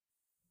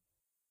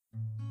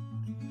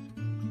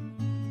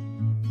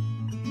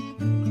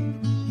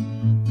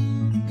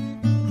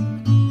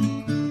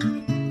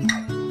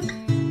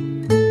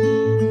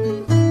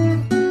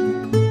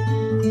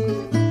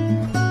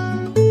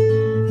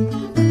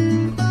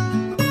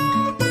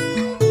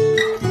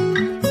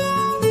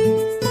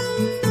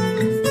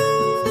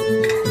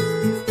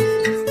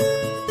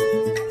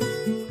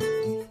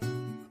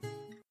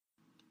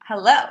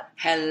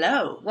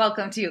Hello.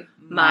 Welcome to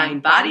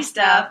Mind Body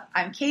Stuff.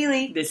 I'm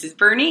Kaylee. This is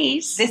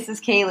Bernice. This is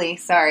Kaylee.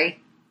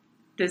 Sorry.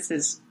 This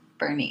is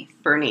Bernice.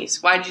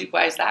 Bernice. Why is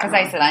that? Because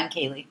I said I'm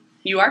Kaylee.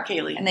 You are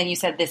Kaylee. And then you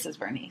said this is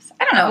Bernice.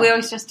 I don't know. We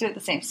always just do it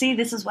the same. See,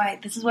 this is why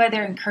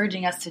they're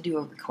encouraging us to do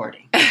a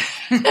recording.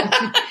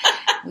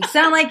 We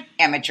sound like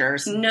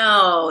amateurs.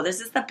 No,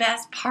 this is the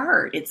best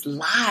part. It's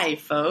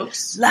live,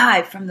 folks.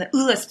 Live from the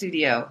ULA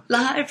studio.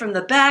 Live from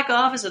the back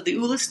office of the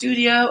ULA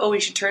studio. Oh, we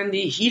should turn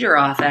the heater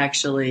off,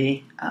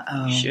 actually.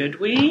 Uh-oh.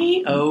 Should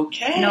we?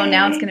 Okay. No,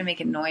 now it's going to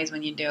make a noise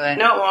when you do it.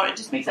 No, it won't. It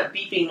just makes a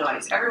beeping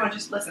noise. Everyone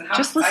just listen.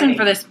 Just listen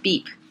for this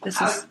beep.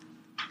 This is...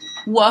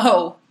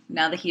 Whoa.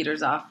 Now the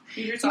heater's off.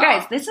 You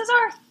guys, this is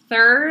our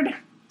third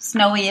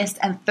snowiest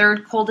and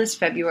third coldest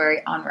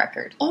February on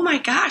record. Oh my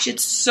gosh,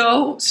 it's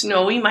so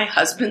snowy. My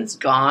husband's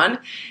gone.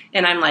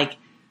 And I'm like,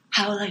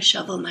 how will I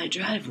shovel my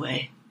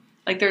driveway?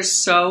 Like, there's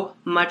so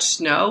much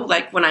snow.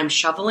 Like, when I'm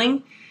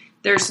shoveling,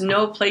 there's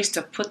no place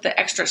to put the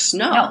extra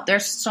snow. No,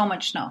 there's so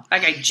much snow.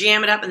 Like, I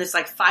jam it up and it's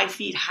like 5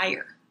 feet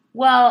higher.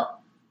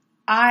 Well,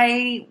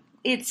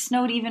 it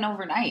snowed even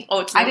overnight.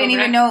 Oh, it snowed I didn't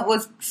overnight? even know it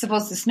was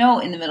supposed to snow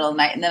in the middle of the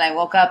night. And then I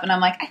woke up and I'm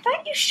like, I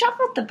thought you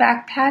shoveled the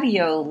back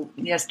patio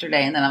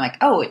yesterday. And then I'm like,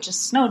 oh, it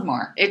just snowed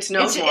more. It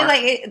snowed more.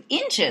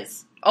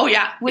 Inches. Oh,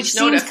 yeah. Which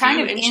seems kind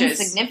of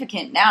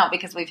insignificant now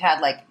because we've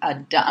had like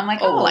I'm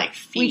like, like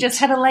feet. We just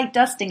had a light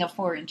dusting of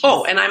 4 inches.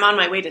 Oh, and I'm on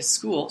my way to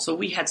school. So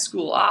we had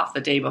school off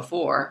the day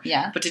before.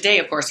 Yeah. But today,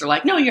 of course, they're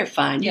like, no, you're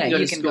fine. You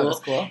can go to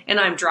school. And And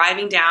I'm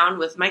driving down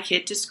with my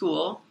kid to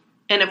school.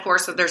 And of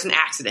course, there's an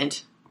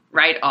accident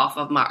right off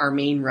of our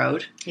main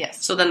road.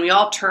 Yes. So then we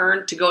all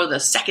turn to go to the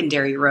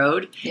secondary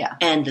road. Yeah.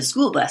 And the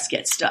school bus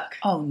gets stuck.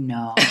 Oh,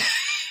 no.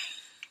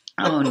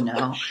 Oh,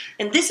 no.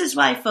 And this is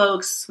why,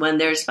 folks, when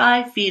there's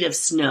 5 feet of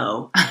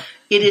snow,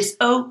 it is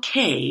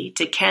okay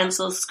to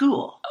cancel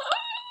school.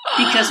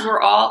 Because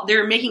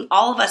they're making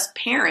all of us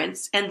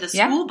parents and the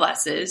school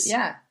buses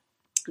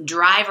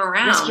drive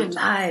around. Risk your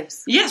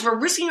lives. Yes, we're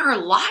risking our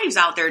lives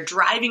out there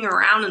driving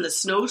around in the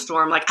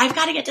snowstorm. Like, I've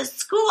got to get to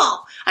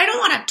school. I don't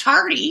want to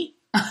tardy.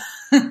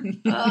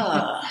 Anyway.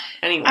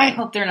 I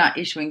hope they're not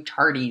issuing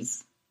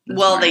tardies.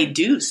 Well, they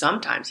do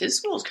sometimes. His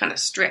school's kind of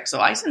strict, so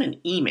I sent an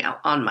email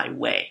on my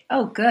way.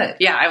 Oh, good.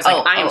 Yeah, I was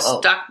like, I am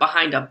stuck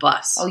behind a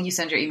bus. Oh, you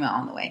sent your email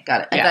on the way.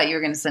 Got it. I thought you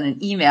were going to send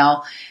an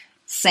email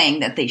saying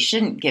that they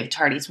shouldn't give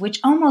tardies, which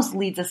almost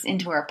leads us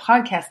into our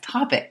podcast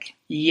topic.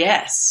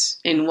 Yes.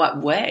 In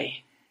what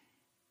way?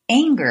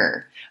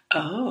 Anger.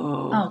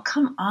 Oh,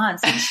 come on.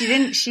 So she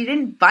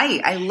didn't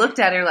bite. I looked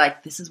at her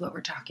like, this is what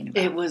we're talking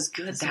about. It was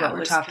good. This is what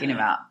we're talking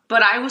about.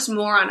 But I was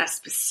more on a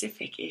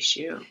specific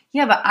issue.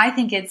 Yeah, but I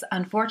think it's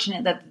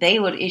unfortunate that they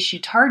would issue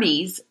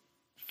tardies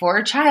for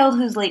a child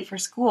who's late for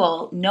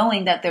school,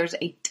 knowing that there's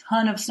a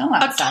ton of snow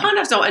outside. A ton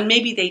of snow. And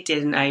maybe they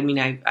didn't. I mean,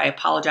 I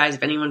apologize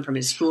if anyone from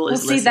his school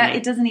is listening. That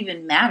it doesn't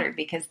even matter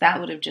because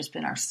that would have just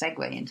been our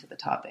segue into the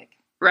topic.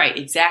 Right,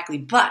 exactly.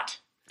 But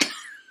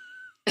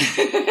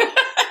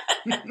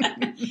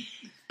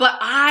But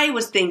I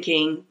was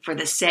thinking for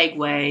the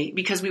segue,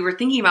 because we were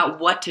thinking about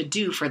what to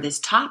do for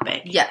this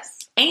topic.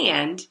 Yes.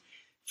 And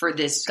for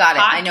this Got it.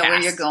 podcast. I know where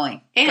you're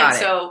going. And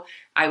so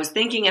I was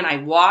thinking, and I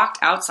walked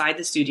outside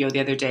the studio the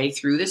other day,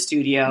 through the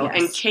studio,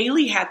 and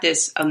Kaylee had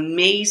this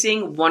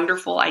amazing,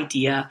 wonderful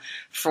idea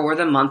for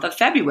the month of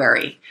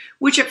February,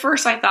 which at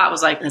first I thought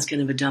was like, that's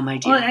kind of a dumb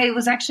idea. Well, it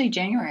was actually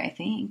January, I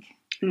think.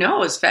 No, it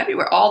was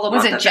February. All the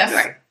month of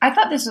February. I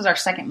thought this was our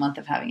second month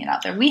of having it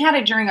out there. We had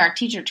it during our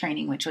teacher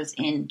training, which was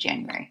in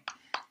January.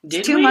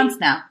 Did 2 months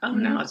now. Oh,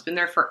 no. It's been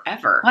there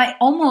forever. Well, I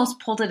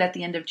almost pulled it at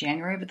the end of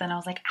January, but then I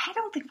was like, I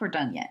don't think we're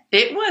done yet.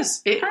 It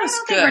was good. I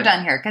don't think we're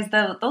done here because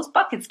those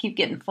buckets keep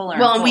getting fuller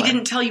and fuller. fuller. Well, we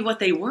didn't tell you what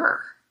they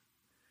were.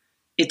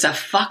 It's a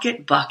fuck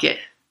it bucket.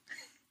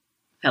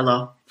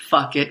 Hello.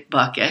 Fuck it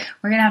bucket.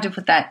 We're going to have to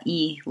put that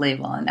E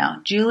label on now.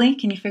 Julie,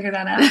 can you figure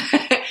that out?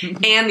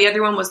 And the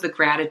other one was the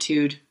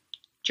gratitude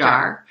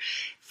jar.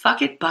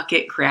 Fuck it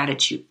bucket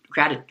gratitude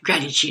jar.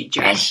 Gratitude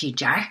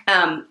jar.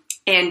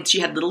 And she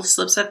had little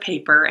slips of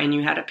paper and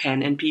you had a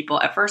pen, and people,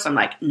 at first I'm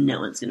like, no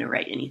one's going to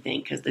write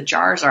anything because the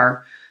jars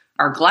are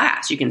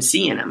glass. You can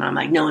see in them. And I'm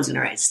like, no one's going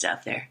to write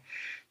stuff there.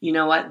 You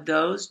know what?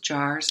 Those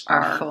jars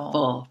are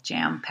full.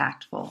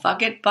 Jam-packed full.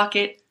 Fuck it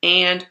bucket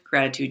and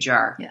gratitude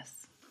jar. Yes.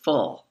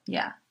 Full.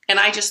 Yeah. And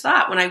I just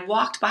thought, when I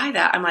walked by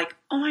that, I'm like,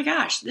 oh my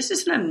gosh, this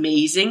is an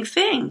amazing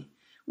thing.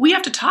 We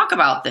have to talk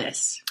about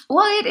this.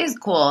 Well, it is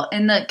cool.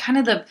 And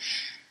the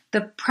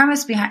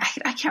premise behind,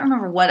 I can't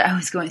remember what I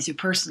was going through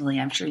personally.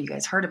 I'm sure you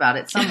guys heard about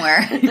it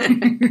somewhere.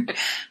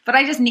 But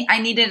I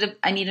needed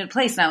a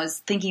place. And I was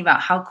thinking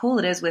about how cool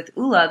it is with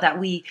ULA that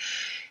we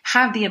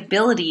have the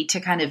ability to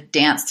kind of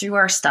dance through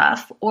our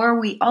stuff, or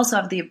we also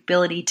have the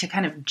ability to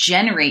kind of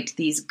generate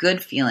these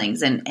good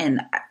feelings.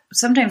 And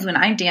sometimes when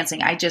I'm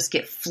dancing, I just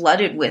get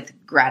flooded with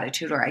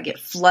gratitude, or I get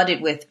flooded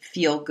with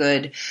feel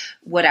good,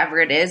 whatever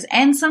it is.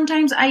 And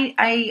sometimes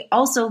I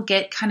also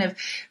get kind of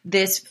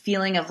this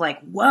feeling of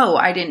like, whoa,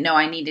 I didn't know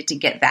I needed to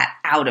get that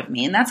out of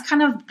me. And that's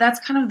kind of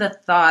the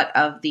thought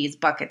of these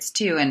buckets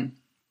too. And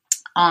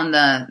on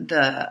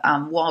the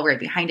wall right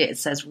behind it, it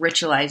says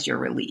ritualize your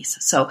release.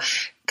 So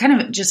kind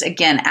of just,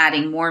 again,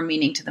 adding more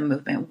meaning to the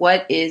movement.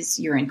 What is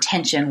your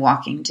intention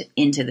walking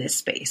into this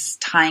space?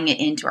 Tying it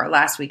into our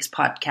last week's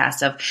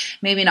podcast of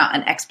maybe not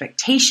an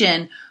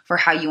expectation for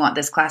how you want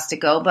this class to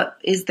go, but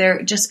is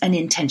there just an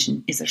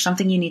intention? Is there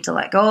something you need to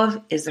let go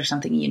of? Is there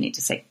something you need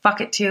to say fuck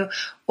it to?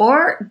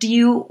 Or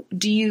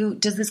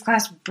does this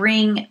class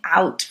bring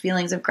out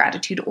feelings of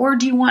gratitude, or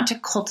do you want to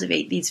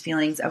cultivate these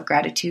feelings of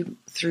gratitude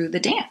through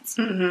the dance?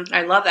 Mm-hmm.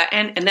 I love that.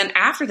 And then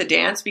after the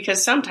dance,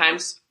 because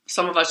sometimes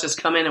some of us just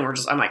come in and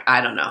I'm like,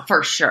 I don't know.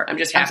 For sure. I'm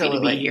just happy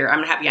to be here.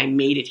 I'm happy I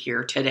made it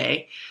here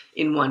today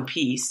in one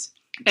piece.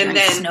 And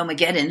then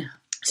Snowmageddon.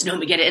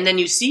 And then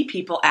you see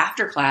people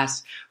after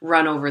class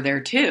run over there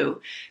too.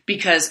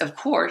 Because of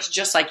course,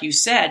 just like you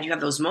said, you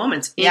have those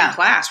moments in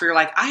class where you're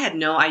like, I had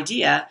no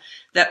idea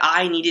that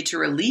I needed to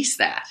release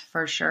that.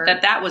 For sure.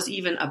 That was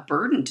even a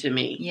burden to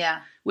me. Yeah.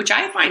 Which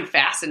I find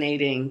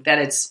fascinating that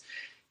it's,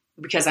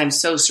 because I'm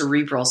so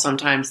cerebral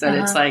sometimes that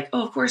it's like,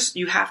 oh, of course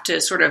you have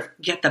to sort of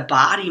get the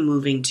body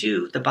moving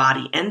too, the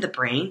body and the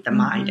brain, the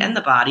mind and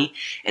the body.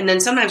 And then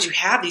sometimes you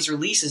have these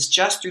releases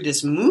just through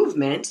this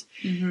movement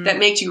that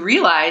makes you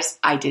realize,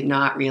 I did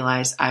not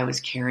realize I was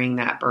carrying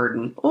that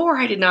burden, or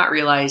I did not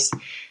realize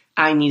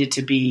I needed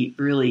to be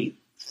really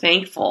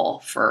thankful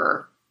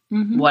for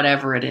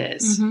whatever it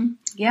is.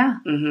 Yeah.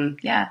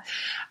 Yeah.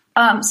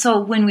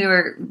 So when we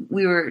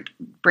were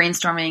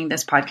brainstorming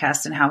this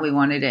podcast and how we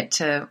wanted it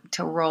to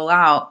roll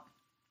out,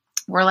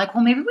 we're like,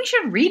 well, maybe we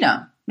should read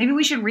them.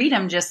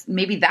 Just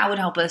maybe that would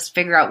help us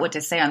figure out what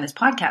to say on this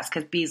podcast.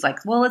 Cause B's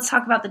like, well, let's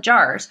talk about the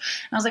jars.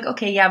 And I was like,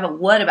 okay, yeah, but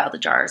what about the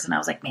jars? And I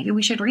was like, maybe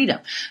we should read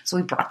them. So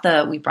we brought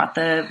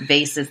the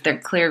vases. They're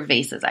clear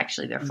vases.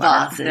 Actually, they're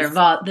vases. They're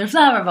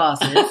flower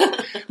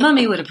vases.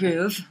 Mommy would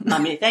approve.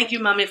 Mommy, thank you,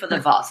 Mommy, for the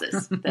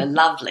vases. They're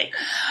lovely.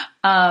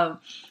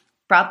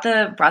 Brought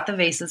the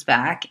vases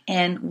back,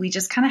 and we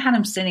just kind of had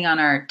them sitting on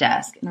our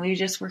desk, and we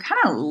just were kind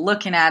of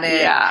looking at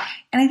it. Yeah.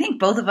 And I think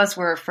both of us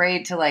were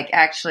afraid to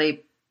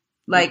actually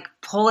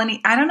pull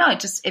any, I don't know.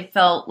 It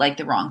felt like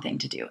the wrong thing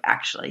to do,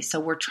 actually. So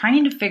we're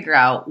trying to figure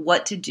out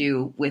what to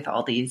do with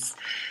all these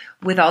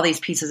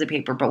pieces of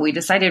paper, but we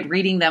decided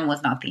reading them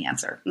was not the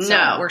answer. So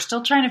no. We're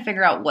still trying to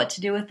figure out what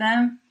to do with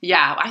them.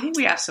 Yeah. I think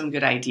we have some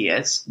good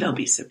ideas. There'll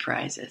be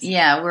surprises.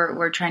 Yeah.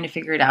 We're trying to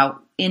figure it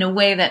out in a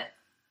way that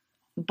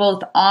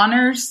both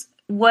honors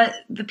what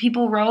the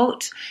people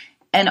wrote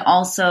and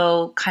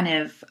also kind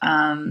of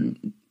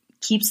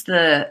keeps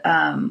the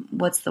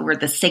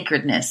the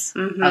sacredness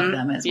of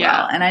them as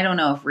well. And I don't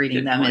know if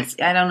reading them I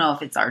don't know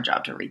if it's our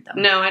job to read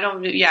them. No, I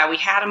don't. Yeah, we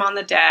had them on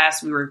the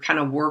desk. We were kind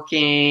of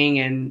working,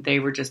 and they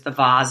were just the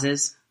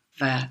vases.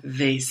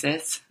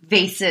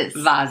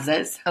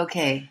 Vases.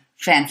 Okay.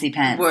 Fancy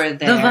pants. Were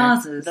there.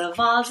 The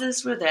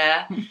vases were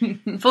there,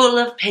 full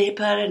of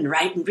paper and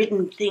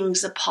written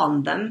things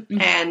upon them.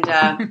 And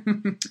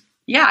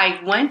I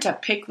went to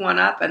pick one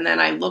up, and then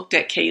I looked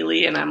at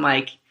Kaylee, and I'm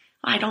like,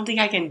 I don't think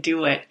I can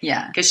do it.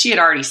 Yeah. Because she had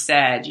already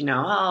said, I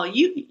don't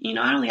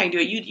think I can do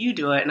it. You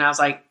do it. And I was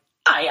like,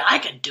 I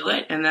could do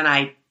it. And then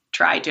I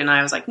tried to, and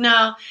I was like,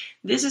 no,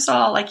 this is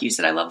all, like you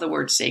said, I love the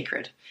word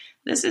sacred.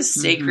 This is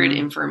sacred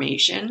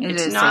information.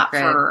 It's not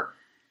sacred.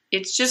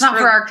 It's just not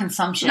for our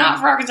consumption. Not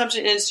for our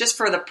consumption. It's just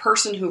for the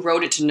person who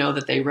wrote it to know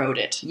that they wrote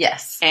it.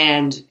 Yes.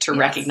 And to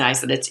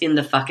recognize that it's in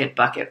the fuck it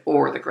bucket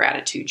or the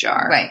gratitude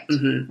jar. Right.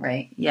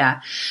 Right.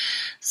 Yeah.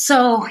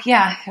 So,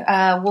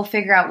 we'll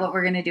figure out what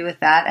we're going to do with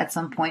that at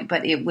some point,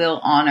 but it will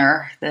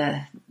honor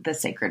the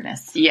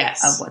sacredness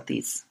of what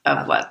these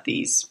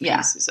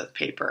pieces of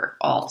paper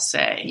all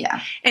say. Yeah.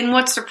 And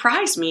what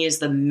surprised me is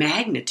the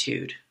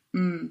magnitude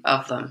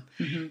of them.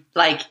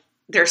 Like,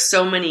 there's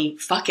so many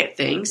fuck it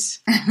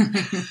things. And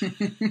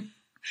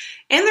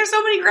there's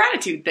so many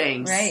gratitude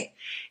things. Right.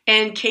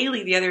 And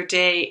Kaylee the other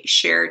day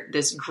shared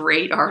this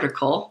great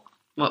article.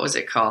 What was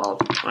it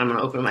called? I'm going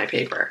to open my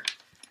paper.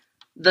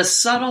 The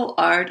Subtle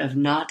Art of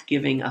Not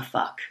Giving a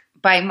Fuck.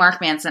 By Mark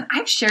Manson.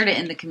 I've shared it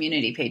in the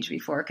community page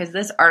before because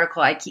this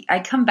article, I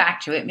come back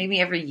to it maybe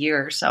every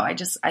year or so.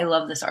 I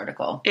love this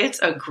article.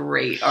 It's a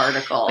great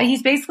article. But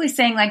he's basically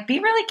saying, be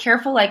really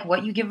careful,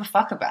 what you give a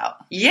fuck about.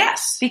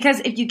 Yes. Because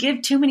if you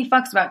give too many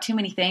fucks about too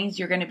many things,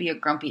 you're going to be a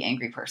grumpy,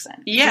 angry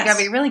person. Yes. So you got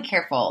to be really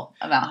careful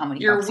about how many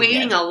fucks you're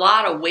weighing a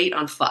lot of weight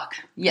on fuck.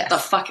 Yes. The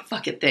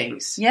fuck it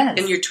things. Yes.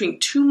 And you're doing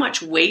too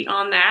much weight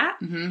on that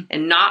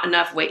and not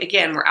enough weight.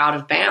 Again, we're out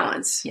of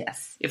balance.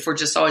 Yes. If we're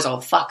just always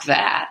fuck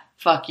that.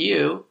 Fuck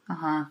you,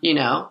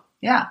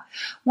 Yeah.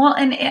 Well,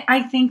 and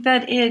I think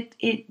that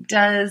it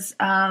does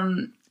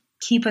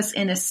keep us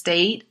in a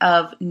state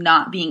of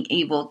not being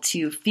able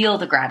to feel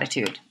the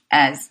gratitude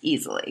as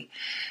easily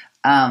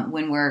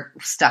when we're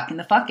stuck in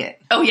the fuck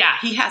it. Oh, yeah.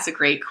 He has a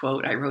great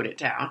quote. I wrote it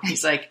down.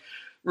 He's like,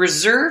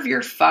 reserve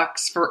your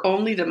fucks for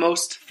only the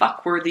most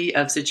fuck-worthy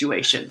of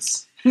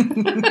situations. Which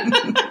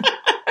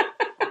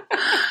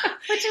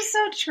is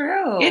so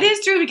true. It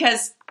is true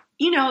because,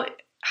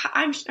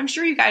 I'm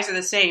sure you guys are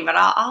the same, but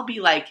I'll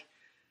be like,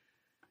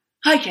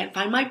 I can't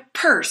find my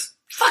purse.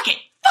 Fuck it.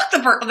 fuck the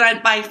person.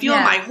 I feel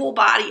my whole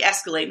body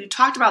escalate. We've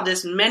talked about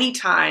this many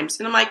times.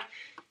 And I'm like,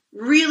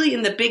 really,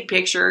 in the big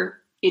picture,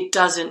 it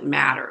doesn't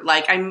matter.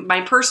 Like,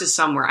 my purse is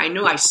somewhere. I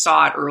know I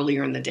saw it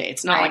earlier in the day.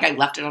 It's not like I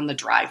left it on the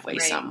driveway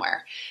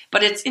somewhere.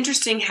 But it's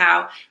interesting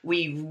how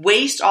we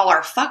waste all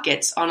our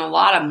fuck-its on a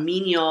lot of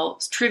menial,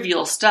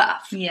 trivial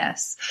stuff.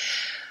 Yes.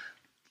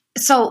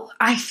 So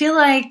I feel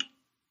like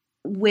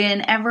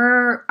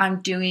whenever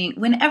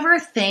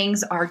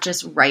things are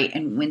just right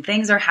and when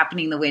things are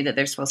happening the way that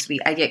they're supposed to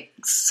be, I get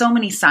so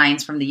many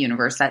signs from the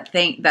universe that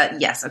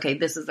yes, okay,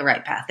 this is the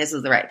right path. This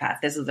is the right path.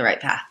 This is the right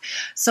path.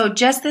 So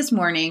just this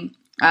morning,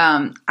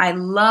 I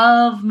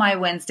love my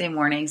Wednesday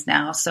mornings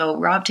now. So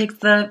Rob takes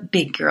the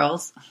big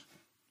girls.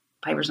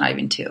 Piper's not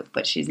even 2,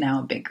 but she's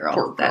now a big girl.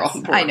 Poor girl.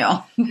 I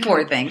know.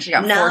 Poor thing. She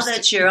got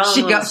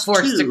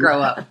forced to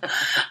grow up.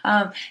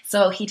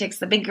 So he takes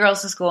the big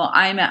girls to school.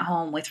 I'm at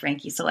home with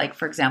Frankie. So like,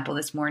 for example,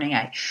 this morning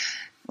I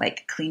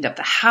cleaned up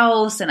the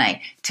house and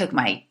I took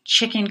my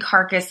chicken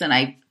carcass and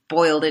I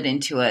boiled it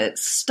into a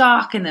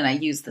stock, and then I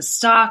used the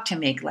stock to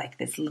make like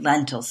this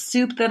lentil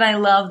soup that I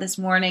love this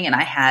morning. And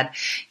I had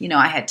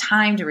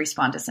time to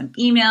respond to some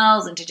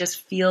emails and to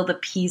just feel the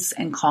peace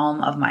and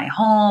calm of my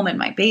home. And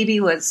my baby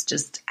was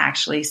just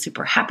actually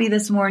super happy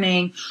this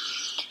morning.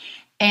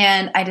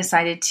 And I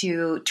decided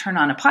to turn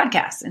on a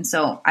podcast. And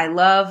so I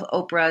love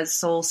Oprah's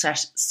Soul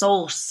Sessions.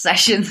 Soul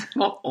Sessions.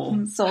 Super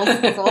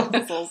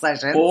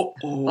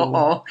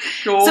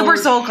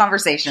Soul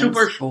Conversations.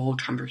 Super Soul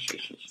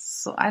Conversations.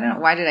 So I don't know.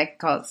 Why did I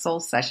call it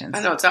Soul Sessions?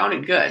 I know, it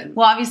sounded good.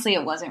 Well, obviously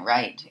it wasn't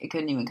right. It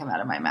couldn't even come out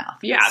of my mouth.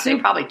 Yeah, they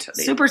probably took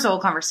it. Super Soul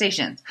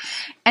Conversations.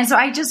 And so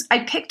I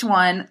picked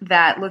one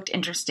that looked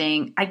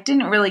interesting. I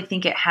didn't really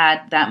think it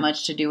had that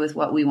much to do with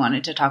what we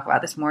wanted to talk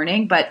about this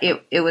morning, but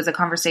it was a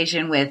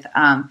conversation with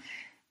Thich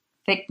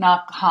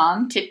Nhat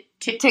Hanh.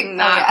 Thich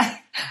Nhat.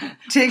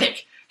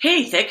 Thich.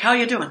 Hey, Thich, how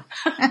you doing?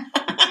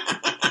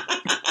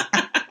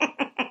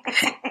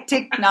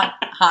 Thich Nhat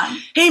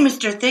Hanh. Hey,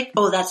 Mr. Thich.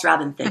 Oh, that's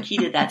Robin Thicke. He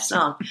did that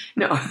song.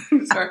 No,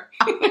 sorry.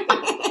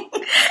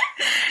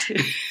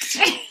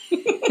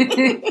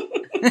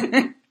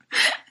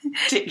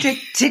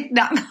 Thich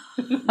Nhat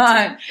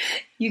Hanh.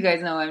 You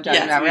guys know what I'm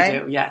talking about, right? Yes, we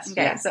do. Yes.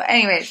 Okay, yes. So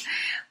anyways,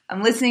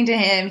 I'm listening to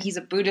him. He's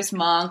a Buddhist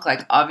monk,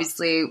 like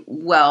obviously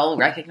well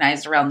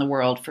recognized around the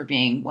world for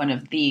being one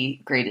of the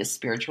greatest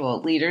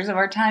spiritual leaders of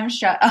our time.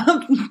 Shut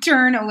up.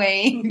 Turn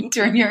away.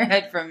 Turn your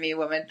head from me,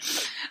 woman.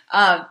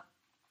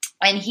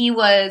 And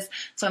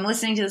so I'm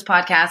listening to this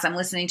podcast. I'm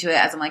listening to it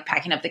as I'm like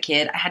packing up the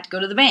kid. I had to go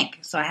to the bank.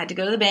 So I had to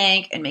go to the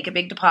bank and make a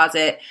big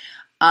deposit.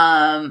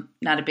 Not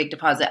a big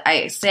deposit.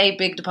 I say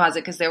big deposit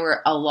because there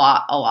were a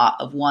lot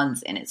of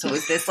ones in it. So it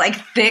was this like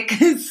thick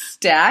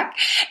stack.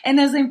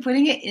 And as I'm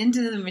putting it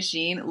into the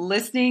machine,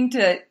 listening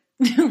to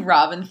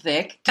Robin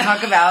Thicke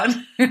talk about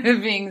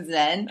being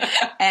Zen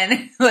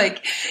and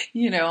like,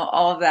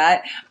 all of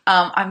that.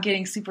 I'm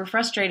getting super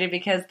frustrated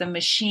because the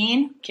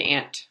machine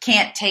can't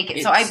take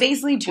it. So I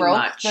basically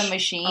broke the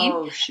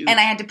machine and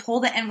I had to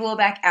pull the envelope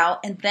back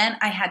out, and then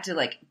I had to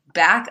like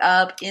back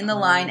up in the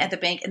line at the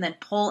bank and then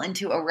pull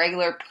into a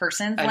regular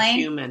person's lane.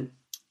 Human.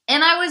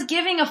 And I was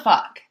giving a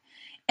fuck.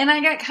 And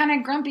I got kind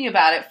of grumpy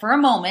about it for a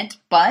moment,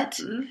 but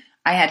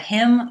I had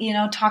him,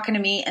 talking to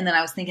me, and then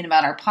I was thinking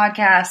about our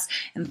podcast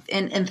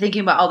and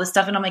thinking about all this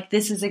stuff, and I'm like,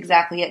 this is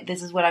exactly it.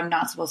 This is what I'm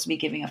not supposed to be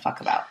giving a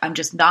fuck about. I'm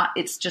just not,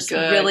 it's just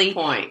Good really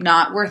point.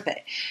 Not worth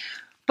it.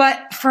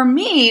 But for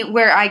me,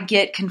 where I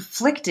get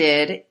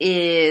conflicted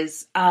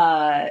is,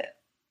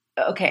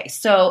 okay,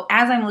 so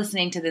as I'm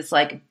listening to this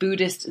like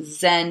Buddhist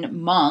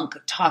Zen monk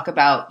talk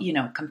about,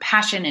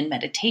 compassion and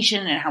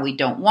meditation and how we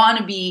don't want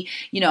to be,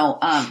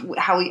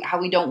 how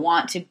we don't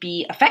want to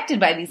be affected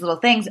by these little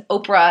things,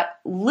 Oprah,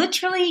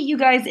 literally, you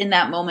guys, in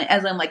that moment,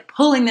 as I'm like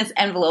pulling this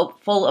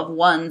envelope full of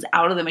ones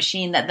out of the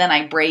machine that then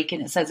I break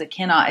and it says it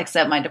cannot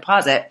accept my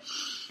deposit,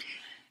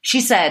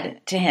 she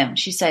said to him,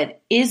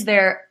 is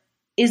there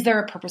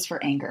a purpose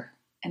for anger?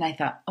 And I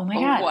thought, oh my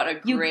God, what a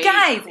great you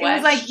guys, question. It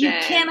was like, you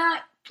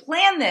cannot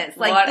plan this.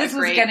 Like, what this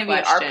was going to be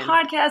our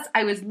podcast.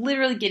 I was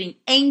literally getting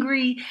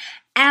angry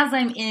as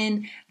I'm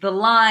in the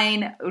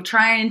line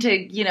trying to,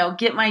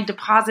 get my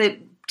deposit.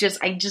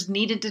 I just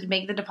needed to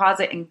make the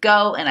deposit and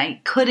go, and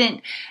I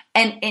couldn't.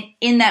 And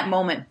in that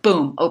moment,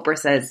 boom, Oprah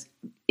says,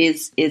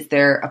 is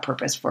there a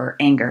purpose for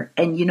anger?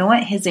 And you know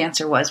what his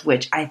answer was,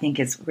 which I think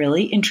is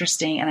really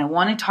interesting, and I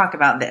want to talk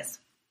about this.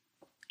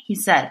 He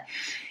said,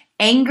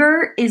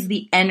 anger is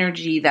the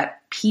energy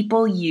that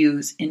people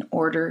use in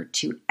order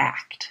to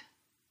act.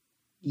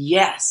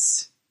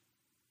 Yes.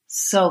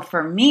 So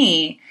for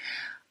me,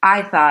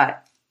 I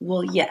thought,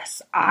 well,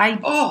 yes,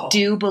 I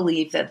do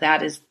believe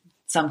that is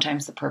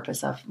sometimes the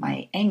purpose of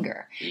my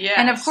anger. Yes.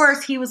 And of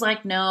course he was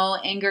like, no,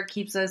 anger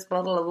keeps us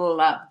blah, blah, blah,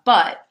 blah.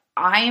 But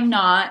I am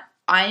not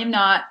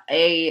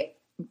a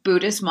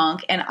Buddhist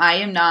monk, and I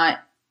am not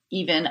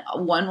even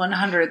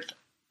 1/100th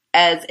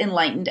as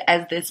enlightened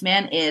as this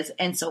man is.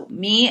 And so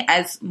me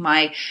as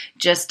my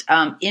just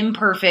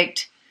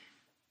imperfect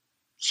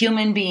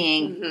human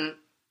being,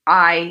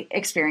 I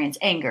experience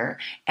anger,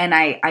 and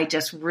I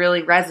just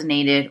really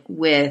resonated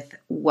with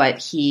what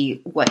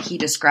he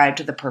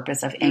described the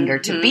purpose of anger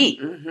to be.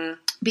 Mm-hmm.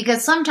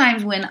 Because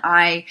sometimes when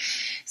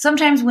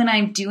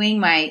I'm doing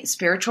my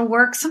spiritual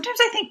work, sometimes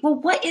I think,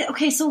 well,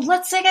 so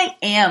let's say I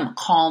am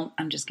calm.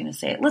 I'm just going to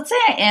say it. Let's say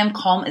I am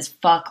calm as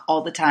fuck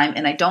all the time,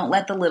 and I don't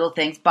let the little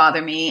things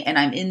bother me, and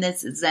I'm in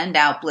this zened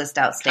out, blissed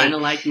out state. Kind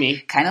of like me.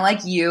 Kind of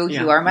like you.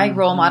 Yeah. You are my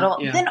role model.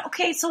 Yeah. Then,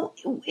 okay, so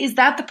is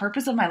that the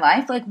purpose of my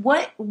life? Like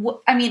what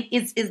I mean,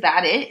 is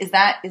that it? Is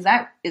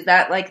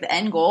that like the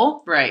end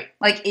goal? Right.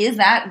 Like, is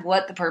that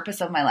what the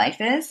purpose of my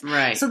life is?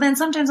 Right. So then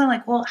sometimes I'm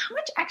like, well, how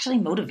much actually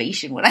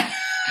motivation would I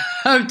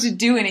have to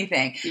do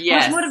anything?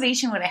 Yes. How much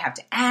motivation would I have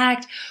to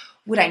act?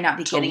 Would I not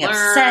be To getting learn.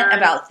 upset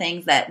about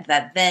things that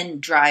then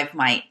drive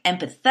my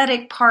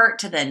empathetic part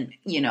to then,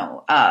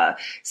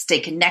 stay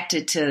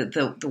connected to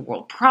the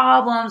world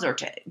problems or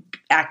to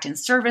act in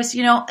service,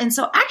 And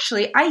so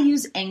actually I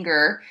use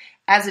anger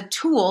as a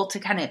tool to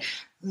kind of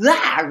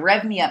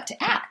rev me up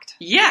to act.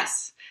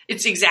 Yes.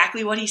 It's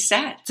exactly what he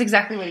said. It's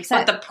exactly what he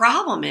said. But the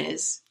problem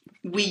is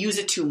we use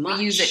it too much.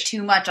 We use it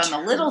too much on the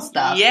little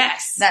stuff.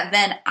 Yes. That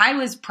then I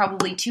was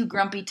probably too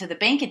grumpy to the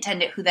bank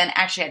attendant who then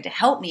actually had to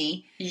help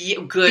me. Yeah,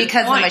 good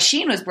because point. the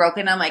machine was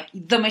broken. I'm like,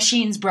 the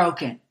machine's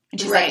broken.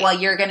 And she's Right. like,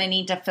 well, you're going to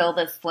need to fill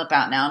this slip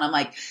out now. And I'm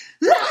like,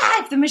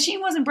 if the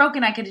machine wasn't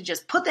broken, I could have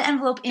just put the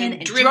envelope in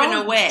and driven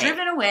away. I could have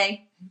driven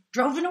away. I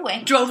driven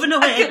away.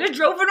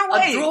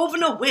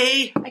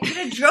 away. I could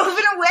have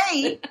driven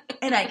away.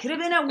 And I could have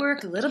been at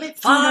work a little bit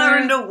Far sooner.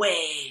 and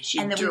away. She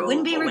And then we drove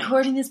wouldn't be away.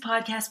 recording this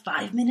podcast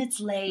 5 minutes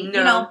late.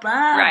 No. Blah,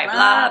 Right.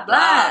 blah,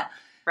 blah.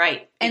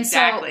 Right. And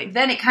exactly. so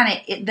then it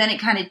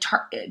kind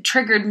of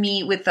triggered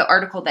me with the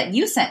article that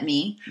you sent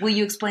me. Will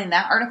you explain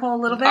that article a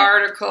little bit?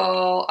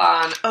 Article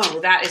on,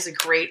 that is a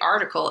great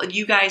article.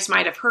 You guys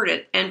might have heard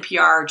it.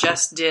 NPR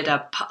just did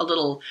a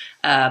little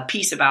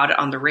piece about it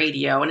on the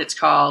radio, and it's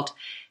called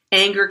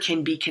Anger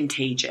Can Be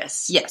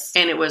Contagious. Yes.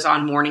 And it was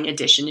on Morning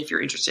Edition, if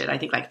you're interested. I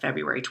think like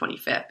February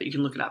 25th, but you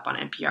can look it up on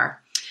NPR.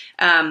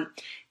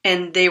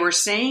 And they were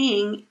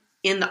saying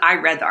I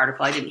read the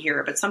article, I didn't hear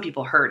it, but some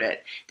people heard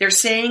it. They're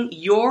saying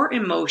your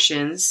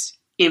emotions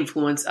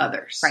influence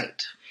others.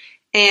 Right.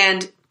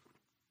 And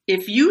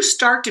if you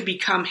start to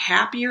become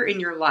happier in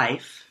your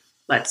life,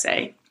 let's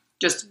say,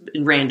 just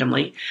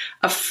randomly,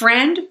 a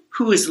friend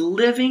who is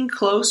living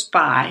close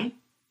by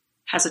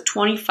has a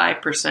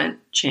 25%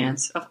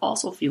 chance of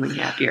also feeling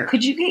happier.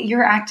 Could you get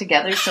your act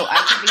together so I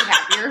could be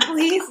happier,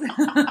 please?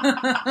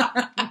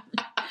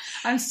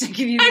 I'm sick of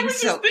you being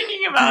so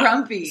thinking about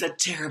grumpy. It's a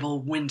terrible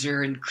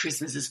winter and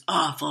Christmas is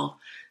awful.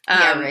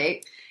 Yeah,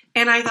 right.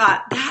 And I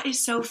thought, that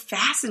is so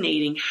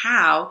fascinating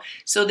how,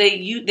 so they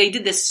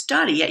did this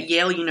study at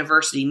Yale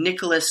University,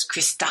 Nicholas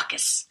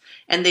Christakis,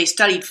 and they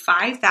studied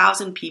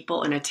 5,000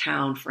 people in a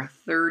town for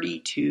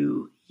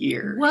 32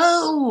 years.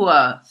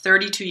 Whoa.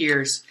 32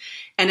 years.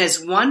 And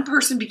as one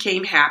person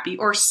became happy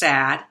or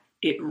sad,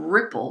 it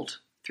rippled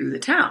through the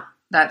town.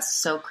 That's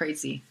so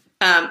crazy.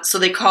 So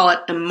they call it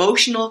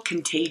emotional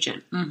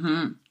contagion.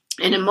 Mm-hmm.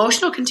 And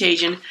emotional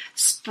contagion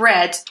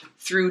spreads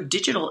through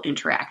digital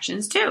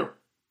interactions too.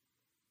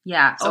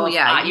 Yeah. So you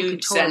can you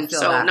totally send, feel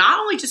so that. not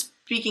only just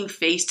speaking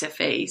face to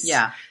face,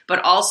 Yeah. but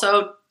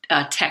also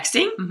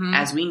texting, Mhm.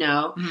 as we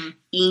know, Mhm.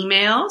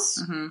 emails,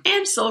 Mhm.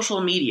 and social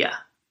media.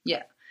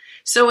 Yeah.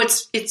 So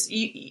it's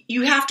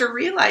you have to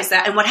realize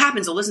that. And what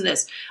happens, so listen to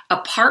this, a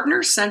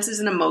partner senses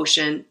an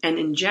emotion, and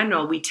in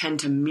general, we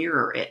tend to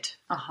mirror it.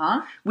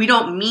 Uh-huh. We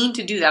don't mean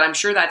to do that. I'm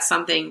sure that's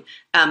something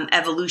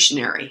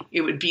evolutionary. It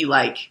would be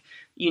like,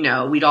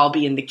 we'd all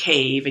be in the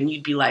cave, and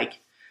you'd be like,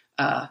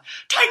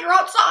 tiger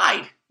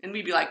outside. And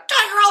we'd be like,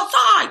 tiger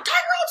outside,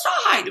 tiger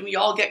outside. And we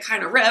all get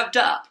kind of revved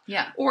up.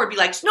 Yeah. Or it'd be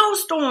like,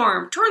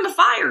 snowstorm, turn the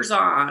fires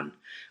on.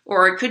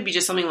 Or it could be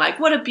just something like,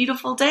 what a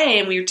beautiful day,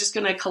 and we're just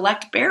going to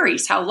collect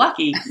berries. How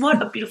lucky.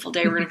 What a beautiful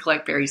day, we're going to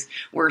collect berries.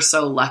 We're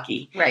so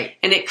lucky. Right.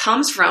 And it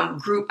comes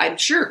from I'm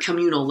sure,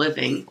 communal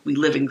living. We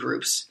live in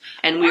groups.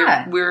 And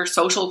we're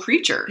social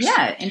creatures.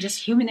 Yeah, and just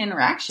human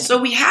interaction. So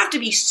we have to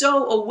be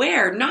so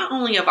aware, not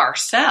only of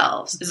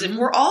ourselves, is if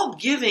we're all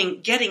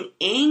getting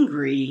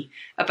angry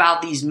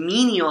about these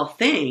menial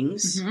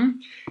things,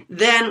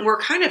 then we're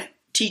kind of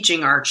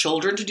teaching our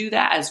children to do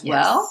that as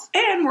well.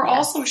 And we're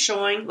also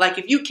showing, like,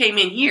 if you came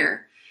in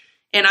here,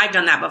 and I've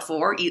done that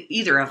before,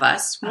 either of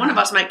us, one of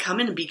us might come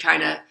in and be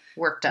kind of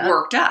worked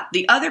up.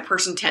 The other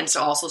person tends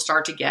to also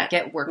start to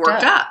get worked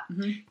up.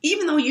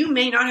 Even though you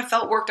may not have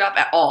felt worked up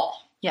at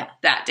all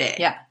that day.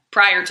 Yeah.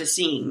 Prior to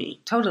seeing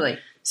me. Totally.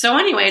 So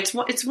anyway, it's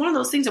one of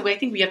those things that I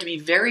think we have to be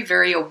very,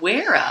 very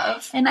aware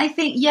of. And I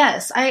think,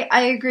 yes,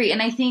 I agree.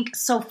 And I think,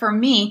 so for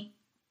me,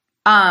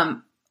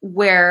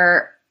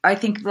 where I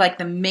think like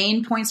the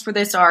main points for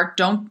this are,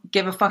 don't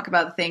give a fuck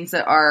about the things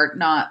that are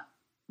not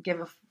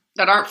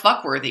that aren't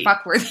fuckworthy.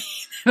 That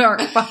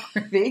aren't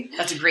fuckworthy.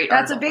 That's a great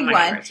That's article. a big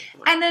one.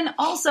 And then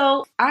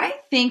also, I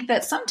think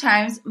that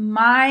sometimes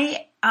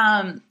I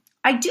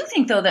do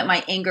think though that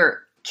my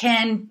anger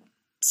can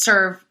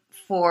serve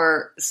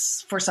for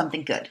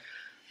something good.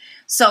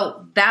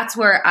 So that's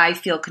where I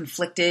feel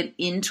conflicted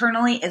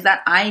internally, is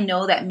that I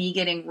know that me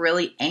getting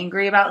really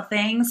angry about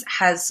things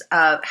has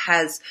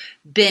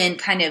been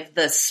kind of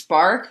the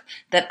spark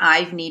that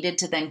I've needed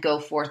to then go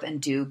forth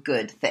and do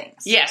good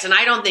things. Yes, and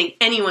I don't think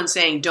anyone's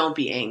saying don't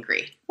be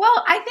angry.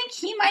 Well, I think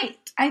he might.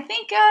 I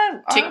think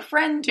our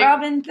friend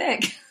Robin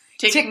Thicke.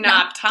 Thich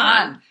Nhat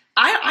Hanh.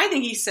 I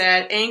think he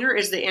said anger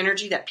is the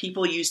energy that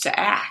people use to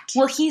act.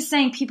 Well, he's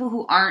saying people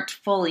who aren't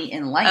fully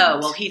enlightened. Oh,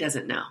 well, he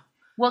doesn't know.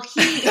 Well,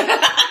 he...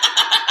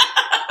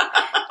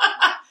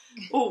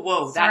 Oh,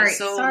 whoa, that's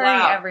so sorry,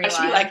 loud. Everyone. I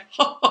should be like,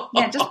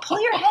 yeah, just pull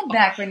your head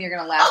back when you're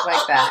going to laugh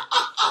like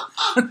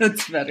that.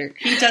 That's better.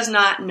 He does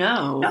not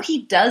know. No,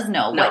 he does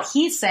know. No. What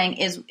he's saying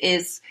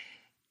is,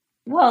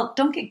 well,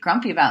 don't get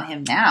grumpy about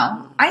him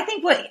now. I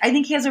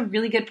think he has a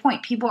really good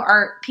point. People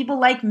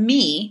like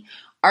me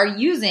are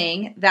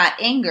using that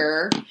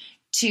anger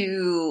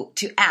to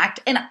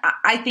act, and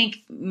I think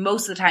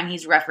most of the time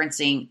he's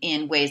referencing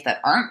in ways that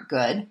aren't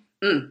good.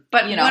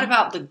 But what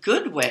about the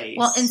good ways?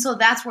 Well, and so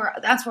that's where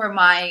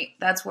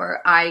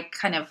I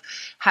kind of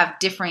have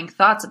differing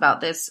thoughts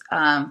about this.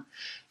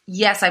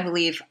 Yes, I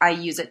believe I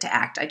use it to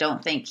act. I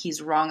don't think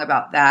he's wrong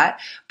about that.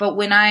 But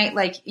when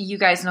you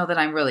guys know that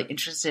I'm really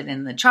interested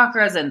in the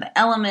chakras and the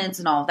elements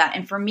and all of that.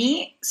 And for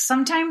me,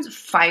 sometimes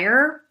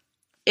fire,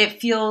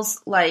 it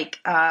feels like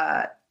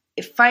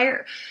fire,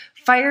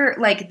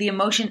 like the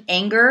emotion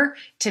anger,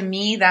 to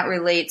me, that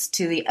relates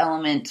to the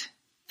element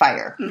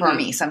fire for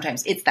me.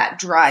 Sometimes it's that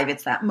drive,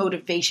 it's that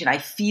motivation. I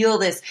feel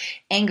this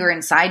anger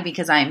inside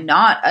because I'm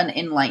not an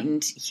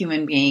enlightened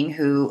human being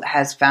who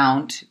has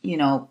found,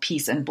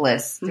 peace and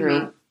bliss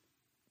through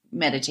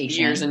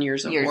meditation. Years and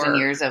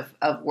years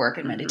of work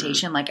and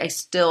meditation. Like, I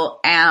still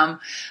am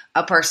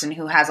a person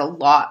who has a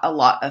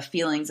lot of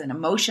feelings and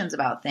emotions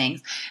about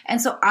things.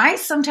 And so I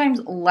sometimes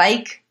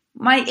like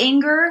my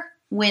anger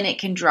when it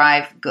can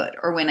drive good,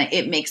 or when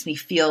it makes me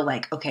feel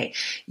like, okay,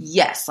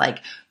 yes, like,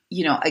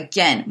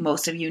 again,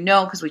 most of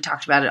because we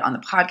talked about it on the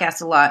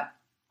podcast a lot,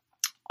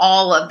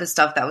 all of the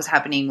stuff that was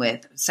happening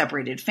with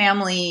separated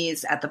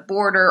families at the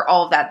border,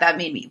 all of that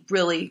made me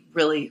really,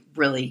 really,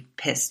 really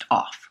pissed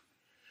off.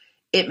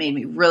 It made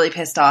me really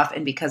pissed off.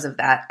 And because of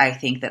that, I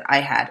think that I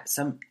had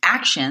some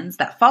actions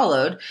that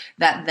followed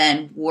that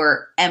then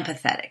were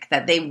empathetic,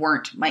 that they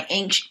weren't,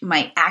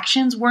 my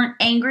actions weren't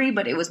angry,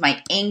 but it was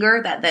my anger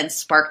that then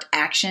sparked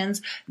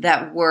actions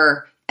that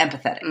were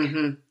empathetic.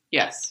 Mm-hmm.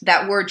 Yes.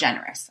 That were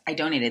generous. I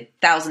donated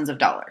thousands of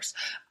dollars.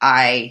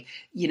 I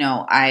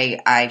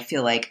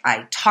feel like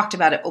I talked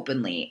about it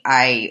openly.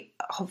 I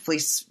hopefully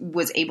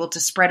was able to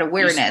spread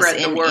awareness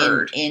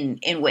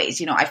in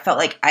ways. I felt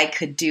like I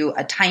could do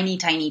a tiny,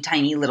 tiny,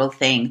 tiny little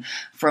thing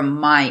from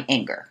my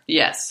anger.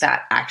 Yes.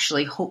 That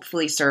actually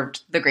hopefully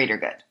served the greater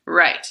good.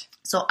 Right.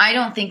 So I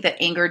don't think that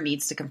anger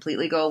needs to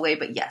completely go away,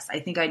 but yes, I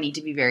think I need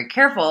to be very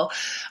careful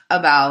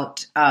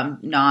about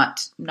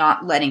not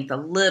letting the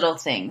little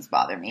things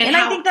bother me. And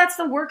I think that's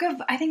the work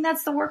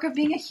of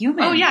being a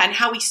human. Oh yeah, and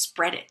how we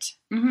spread it.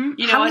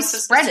 Mm-hmm. How we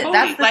spread it.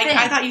 That's the thing.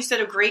 I thought you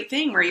said a great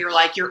thing where you're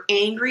like, you're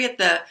angry at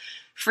the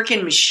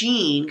freaking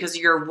machine because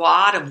your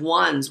wad of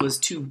ones was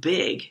too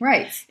big.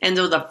 Right. And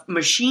so the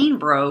machine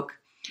broke,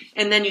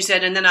 and then you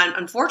said, and then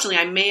unfortunately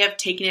I may have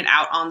taken it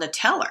out on the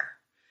teller.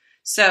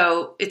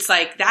 So it's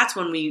like, that's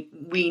when we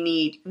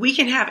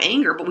can have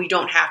anger, but we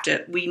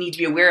need to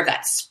be aware of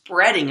that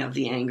spreading of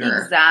the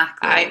anger.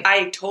 Exactly.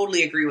 I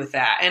totally agree with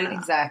that. And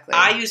exactly.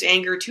 I use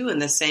anger too in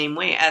the same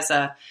way as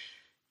a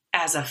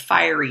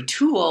fiery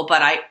tool,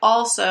 but I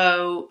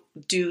also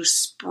do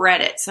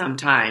spread it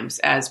sometimes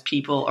as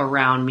people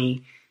around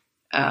me,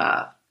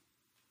 I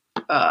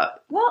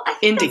think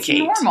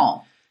indicate. That's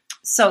normal.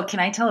 So can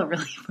I tell a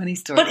really funny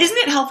story? But isn't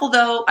it helpful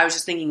though? I was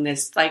just thinking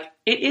this, like,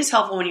 it is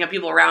helpful when you have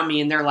people around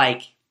me and they're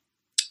like,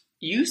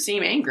 you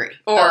seem angry.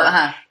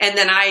 And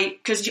then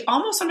because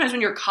almost sometimes when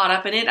you're caught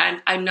up in it,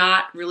 I'm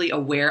not really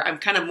aware. I'm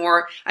kind of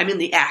I'm in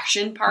the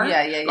action part.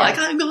 Yeah. Like,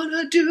 I'm going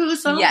to do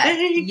something.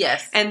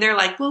 Yes. And they're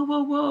like,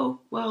 whoa.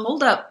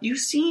 Hold up. You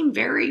seem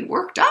very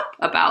worked up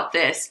about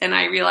this. And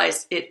I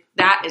realized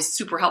that is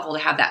super helpful to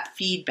have that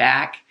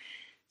feedback.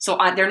 So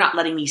they're not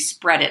letting me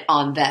spread it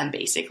on them,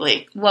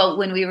 basically. Well,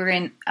 when we were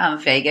in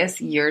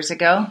Vegas years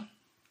ago.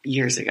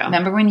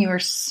 Remember when you were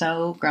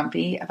so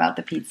grumpy about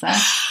the pizza?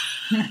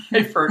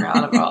 I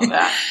forgot about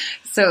that.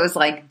 So it was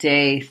like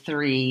day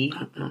 3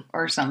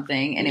 or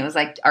something, and it was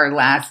like our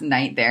last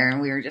night there, and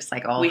we were just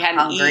like all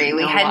hungry.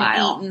 We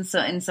hadn't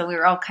eaten, so we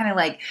were all kind of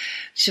like,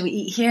 should we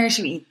eat here?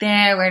 Should we eat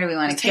there? Where do we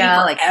want to go?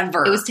 Like,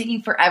 it was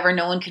taking forever.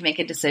 No one could make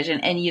a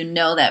decision, and you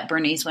know that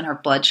Bernice, when her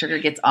blood sugar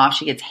gets off,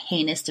 she gets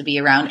heinous to be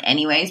around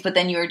anyways. But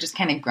then you were just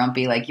kind of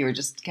grumpy, like you were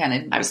just kind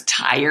of. I was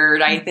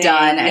tired. I think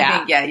done.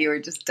 Yeah. I think you were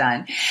just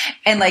done,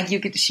 and like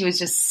she was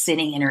just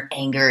sitting in her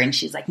anger, and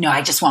she's like, no,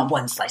 I just want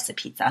one slice of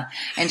pizza,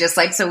 and just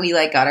like so we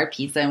like got our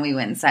pizza and we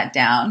went and sat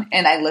down,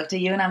 and I looked at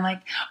you and I'm like,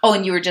 oh,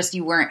 and you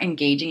weren't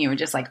engaging, you were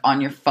just like on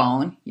your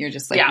phone, you're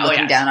just like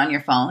looking down on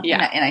your phone.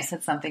 Yeah. And I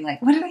said something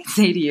like, what did I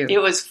say to you? It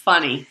was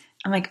funny.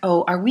 I'm like,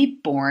 oh, are we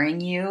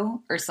boring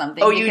you or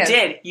something? Oh, you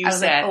did. I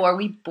was like, oh, are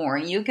we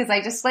boring you? Because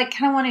I just like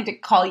kind of wanted to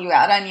call you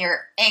out on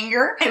your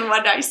anger. And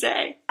what did I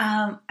say?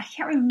 I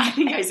can't remember. I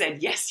think I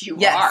said, yes, you are.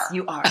 Yes,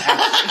 you are.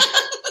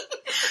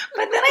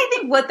 But then I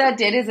think what that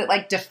did is it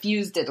like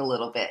diffused it a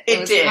little bit. It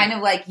was did. kind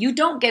of like, you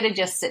don't get to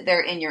just sit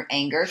there in your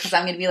anger because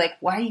I'm going to be like,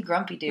 why are you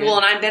grumpy, dude?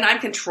 Well, and I'm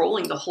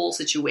controlling the whole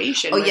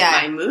situation with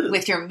my mood.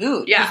 With your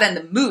mood. Yeah. Because then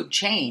the mood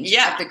changed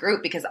at the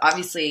group because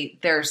obviously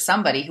there's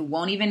somebody who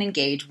won't even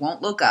engage,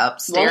 won't look up,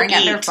 staring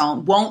at their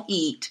phone, won't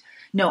eat.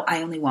 No,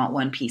 I only want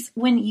one piece.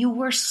 When you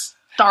were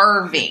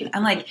starving,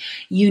 I'm like,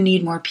 you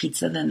need more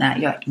pizza than that.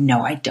 You're like,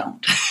 no, I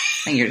don't.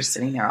 And you're just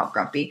sitting there all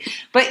grumpy.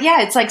 But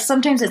yeah, it's like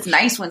sometimes it's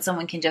nice when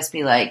someone can just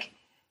be like,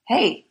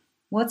 hey,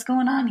 what's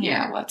going on here?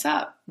 Yeah, what's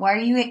up? Why are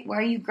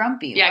you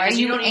grumpy? Yeah, because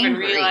you don't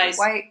angry? even realize.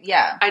 Why?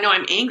 Yeah, I know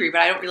I'm angry,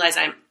 but I don't realize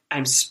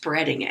I'm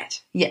spreading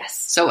it. Yes,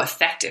 so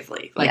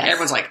effectively. Like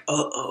everyone's like,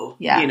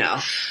 yeah, you know.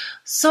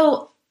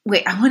 So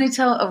wait, I want to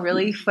tell a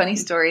really funny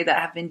story that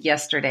happened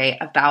yesterday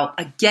about,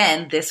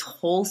 again, this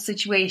whole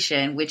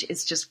situation, which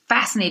is just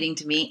fascinating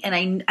to me.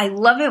 And I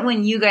love it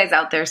when you guys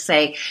out there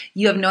say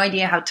you have no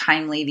idea how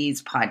timely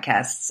these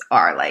podcasts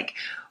are. Like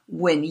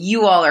when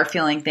you all are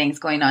feeling things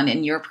going on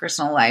in your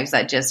personal lives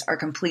that just are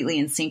completely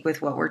in sync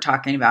with what we're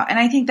talking about. And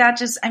I think that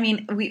just, I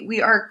mean,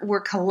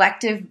 we're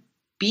collective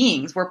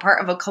beings. We're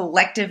part of a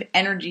collective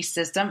energy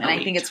system. And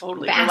I think it's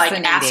totally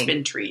fascinating. We're like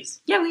aspen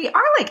trees. Yeah, we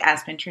are like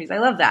aspen trees. I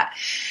love that.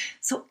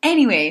 So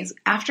anyways,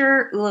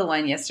 after Ula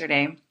won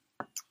yesterday,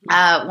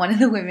 one of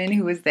the women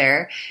who was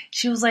there,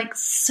 she was like,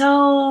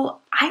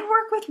 so I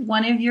work with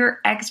one of your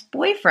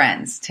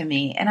ex-boyfriends to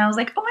me. And I was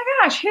like, oh my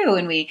gosh, who?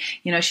 And we,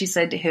 she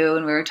said who,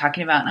 and we were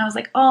talking about, and I was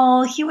like,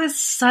 oh, he was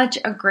such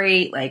a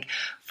great, like,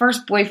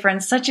 first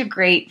boyfriend, such a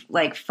great,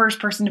 like, first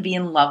person to be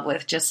in love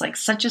with, just like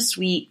such a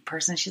sweet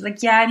person. She's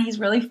like, yeah, and he's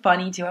really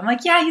funny too. I'm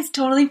like, yeah, he's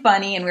totally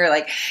funny. And we were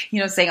like,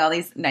 saying all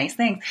these nice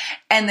things.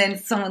 And then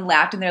someone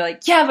laughed and they're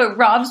like, yeah, but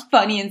Rob's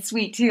funny and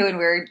sweet too. And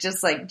we were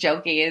just like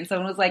joking. And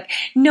someone was like,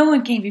 no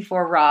one came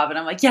before Rob. And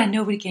I'm like, yeah,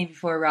 nobody came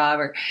before Rob.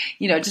 Or,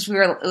 just we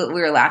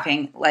were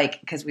laughing, like,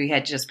 because we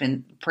had just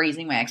been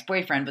praising my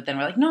ex-boyfriend. But then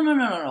we're like, no.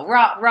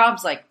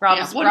 Rob's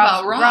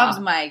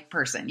my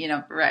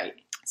person, Right.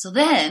 So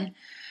then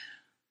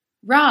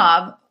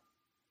Rob,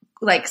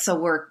 like, so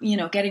we're,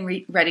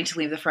 getting ready to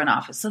leave the front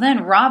office. So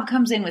then Rob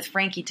comes in with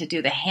Frankie to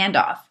do the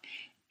handoff.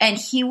 And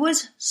he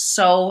was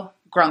so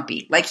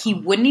grumpy. Like, he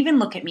wouldn't even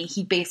look at me.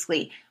 He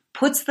basically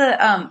puts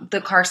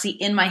the car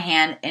seat in my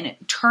hand and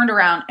it turned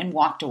around and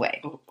walked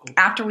away.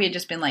 After we had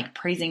just been like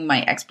praising my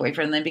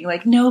ex-boyfriend and then being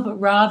like, no, but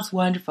Rob's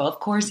wonderful. Of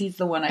course he's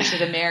the one I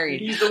should have married.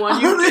 He's the one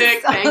you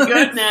picked. Thank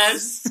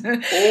goodness.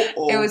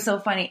 It was so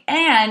funny.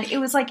 And it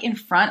was like in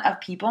front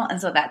of people. And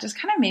so that just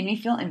kind of made me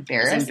feel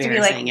embarrassed to be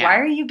like, why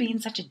are you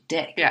being such a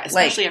dick? Yeah,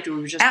 especially after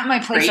we were just at my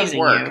place of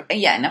work. You.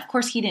 Yeah. And of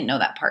course he didn't know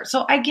that part.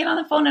 So I get on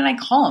the phone and I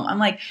call him. I'm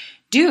like,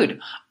 dude,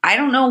 I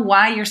don't know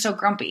why you're so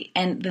grumpy.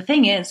 And the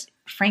thing is,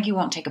 Frankie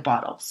won't take a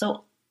bottle.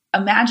 So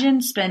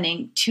imagine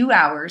spending 2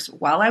 hours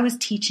while I was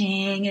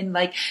teaching and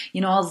like,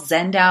 all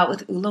zenned out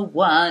with Ula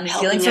One and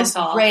feeling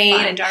so great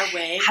and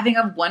having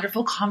a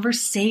wonderful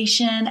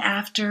conversation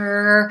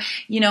after,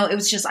 it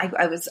was just,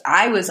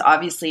 I was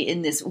obviously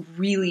in this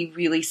really,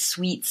 really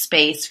sweet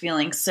space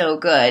feeling so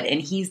good. And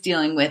he's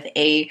dealing with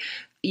a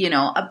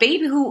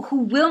baby who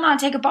will not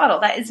take a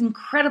bottle. That is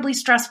incredibly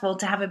stressful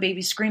to have a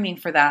baby screaming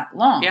for that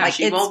long. Yeah, like,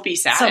 she won't be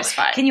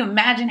satisfied. So can you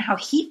imagine how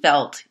he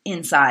felt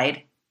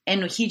inside?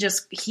 And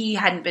he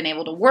hadn't been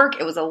able to work.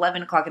 It was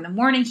 11 o'clock in the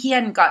morning. He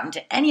hadn't gotten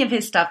to any of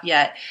his stuff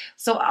yet.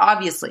 So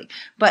obviously,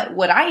 but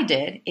what I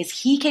did is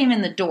he came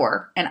in the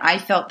door and I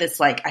felt this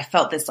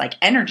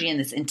energy and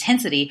this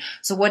intensity.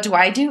 So what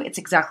do? It's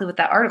exactly what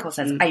that article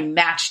says. I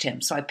matched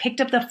him. So I picked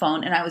up the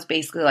phone and I was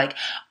basically like,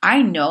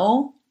 I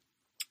know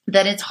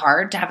that it's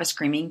hard to have a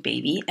screaming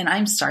baby, and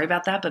I'm sorry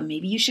about that, but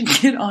maybe you should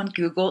get on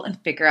Google and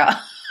figure out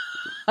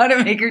how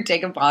to make her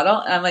take a bottle.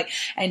 And I'm like,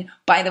 and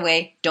by the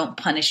way, don't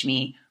punish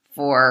me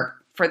for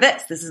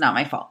this. This is not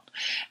my fault.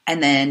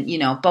 And then,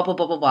 blah, blah,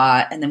 blah, blah,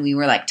 blah. And then we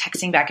were like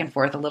texting back and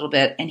forth a little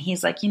bit. And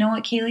he's like, you know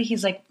what, Kaylee?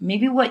 He's like,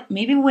 maybe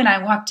when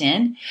I walked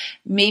in,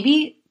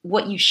 maybe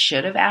what you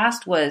should have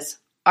asked was,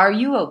 are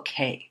you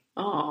okay?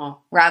 Oh.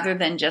 Rather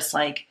than just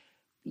like,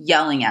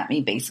 yelling at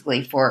me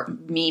basically for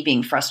me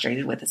being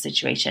frustrated with the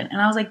situation. And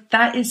I was like,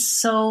 that is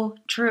so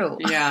true.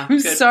 Yeah.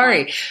 I'm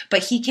sorry. Point.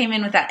 But he came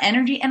in with that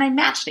energy and I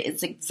matched it.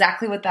 It's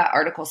exactly what that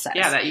article says.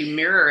 Yeah, that you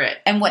mirror it.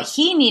 And what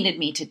he needed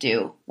me to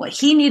do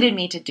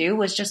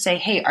was just say,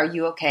 hey, are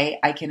you okay?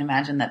 I can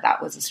imagine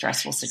that was a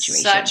stressful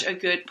situation. Such a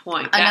good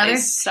point. That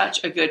is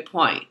such a good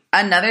point.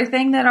 Another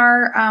thing that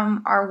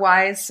our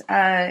wise,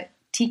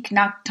 Thich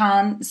Nhat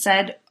Hanh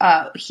said,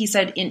 he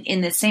said in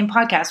the same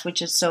podcast,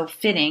 which is so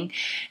fitting,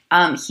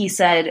 he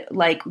said,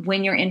 like,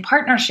 when you're in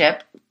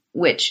partnership,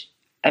 which,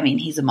 I mean,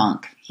 he's a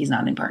monk. He's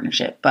not in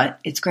partnership, but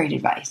it's great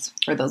advice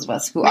for those of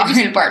us who are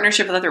in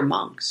partnership with other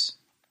monks.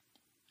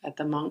 At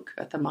the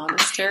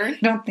monastery? I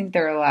don't think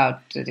they're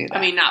allowed to do that.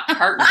 I mean, not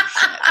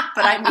partnership,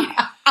 but I mean...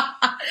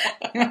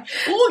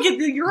 Look at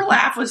your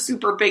laugh was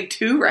super big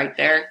too right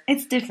there.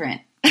 It's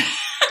different.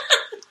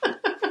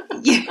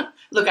 Yeah.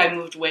 Look, I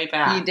moved way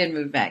back. You did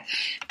move back.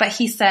 But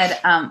he said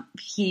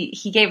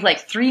he gave like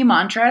 3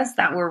 mantras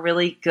that were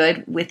really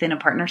good within a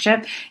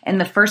partnership. And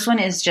the first one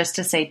is just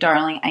to say,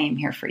 darling, I am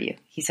here for you.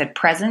 He said,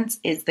 presence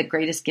is the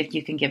greatest gift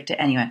you can give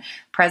to anyone.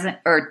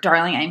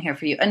 Darling, I am here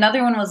for you.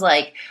 Another one was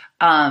like,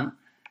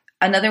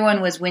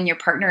 when your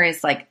partner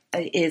is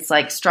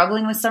like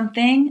struggling with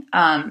something,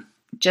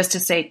 just to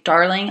say,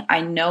 darling,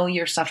 I know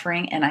you're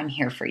suffering and I'm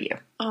here for you.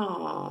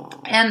 Oh.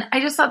 And I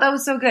just thought that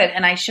was so good.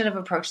 And I should have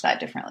approached that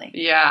differently.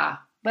 Yeah.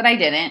 But I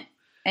didn't.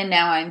 And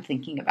now I'm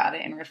thinking about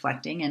it and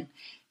reflecting and,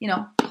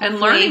 and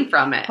learning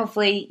from it.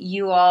 Hopefully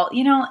you all,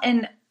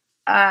 and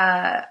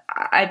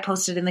I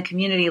posted in the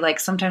community, like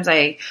sometimes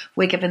I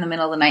wake up in the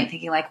middle of the night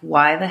thinking like,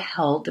 why the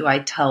hell do I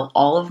tell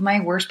all of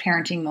my worst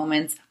parenting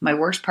moments, my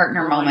worst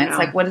partner moments?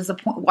 Like, what is the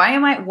point?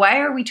 Why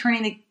are we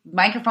turning the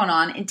microphone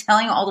on and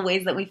telling all the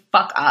ways that we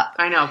fuck up?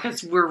 I know,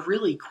 because we're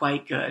really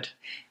quite good.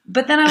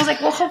 But then I was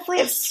like, well, hopefully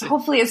it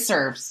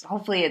serves.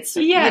 Hopefully it's,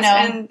 yes,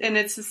 and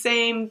it's the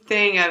same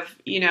thing of,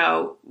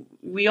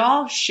 we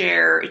all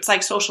share, it's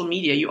like social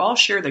media. You all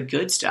share the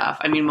good stuff.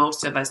 I mean,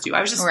 most of us do.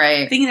 I was just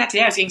thinking that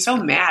today. I was getting so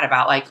mad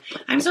about like,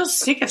 I'm so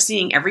sick of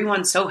seeing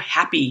everyone so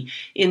happy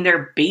in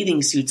their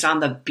bathing suits on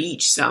the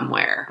beach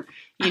somewhere,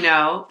 like,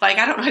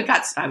 I don't know.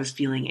 I was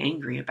feeling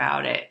angry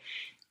about it.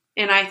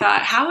 And I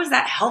thought, how is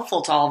that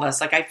helpful to all of us?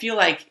 Like, I feel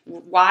like,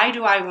 why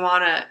do I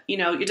want to,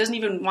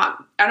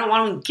 I don't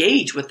want to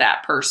engage with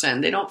that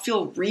person. They don't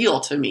feel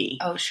real to me.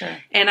 Oh, sure.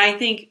 And I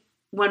think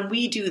when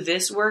we do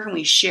this work and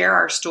we share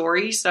our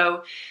stories,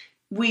 so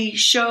we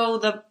show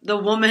the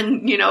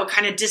woman,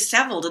 kind of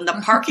disheveled in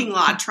the parking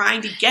lot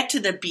trying to get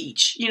to the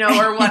beach,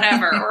 or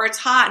whatever, or it's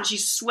hot and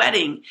she's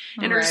sweating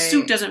and her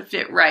suit doesn't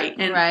fit right.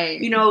 And,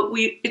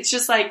 it's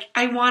just like,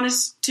 I want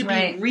us to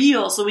be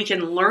real so we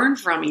can learn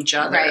from each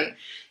other. Right.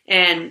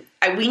 And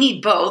we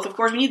need both. Of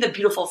course, we need the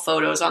beautiful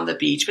photos on the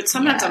beach. But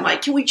sometimes I'm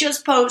like, can we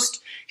just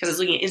post, because I was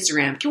looking at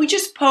Instagram, can we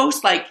just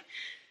post like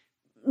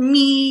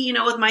me,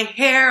 with my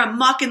hair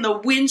amuck in the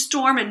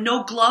windstorm and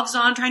no gloves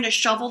on trying to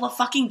shovel the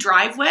fucking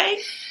driveway?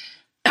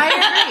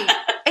 I agree.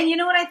 And you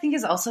know what I think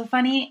is also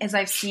funny is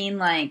I've seen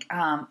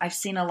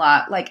a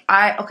lot. Like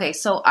I'm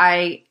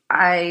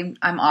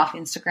off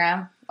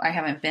Instagram. I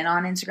haven't been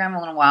on Instagram in a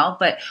little while.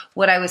 But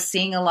what I was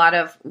seeing a lot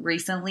of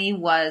recently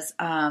was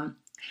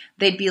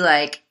they'd be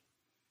like,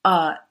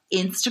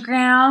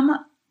 Instagram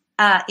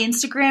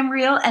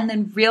reel and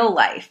then real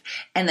life.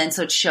 And then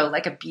so it'd show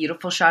like a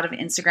beautiful shot of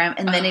Instagram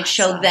and then it'd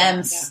show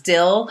them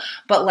still,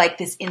 but like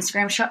this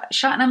Instagram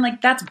shot. And I'm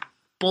like, that's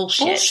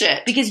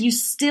bullshit. Because you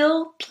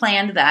still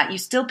planned that. You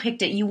still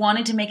picked it. You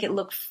wanted to make it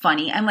look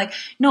funny. I'm like,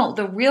 no,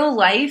 the real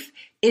life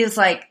is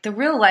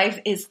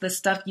the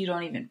stuff you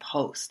don't even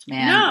post,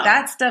 man. No.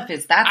 That stuff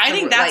is, I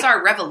think that's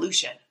our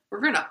revolution.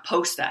 We're going to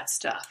post that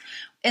stuff.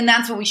 And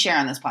that's what we share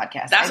on this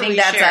podcast. I think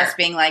that's us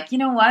being like, you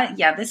know what?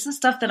 Yeah, this is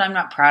stuff that I'm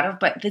not proud of,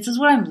 but this is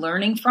what I'm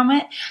learning from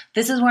it.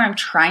 This is where I'm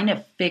trying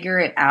to figure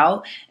it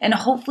out. And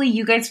hopefully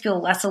you guys feel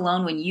less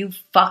alone when you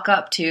fuck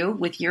up too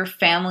with your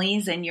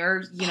families and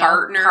your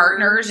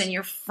partners and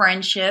your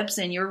friendships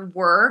and your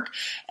work.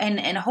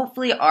 And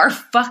hopefully our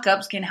fuck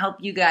ups can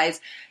help you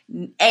guys,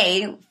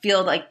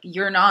 feel like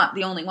you're not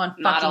the only one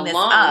fucking this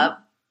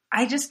up.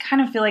 I just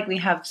kind of feel like we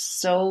have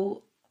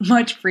so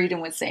much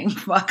freedom with saying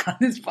fuck on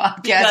this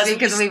podcast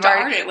because we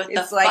started with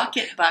the fuck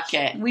it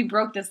bucket. We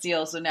broke this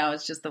deal, so now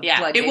it's just the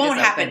floodgate. It won't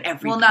happen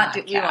every we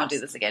won't do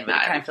this again, but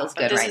it kind of feels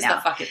good right now.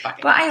 The fuck it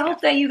bucket. But I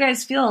hope that you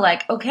guys feel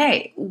like,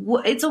 okay,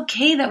 it's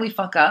okay that we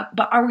fuck up,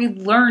 but are we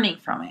learning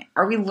from it?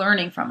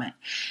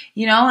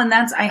 And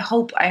that's I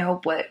hope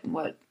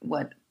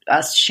what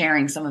us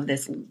sharing some of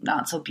this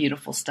not so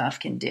beautiful stuff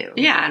can do.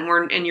 Yeah,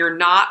 and you're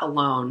not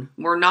alone.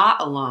 We're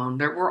not alone.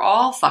 We're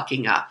all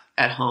fucking up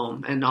at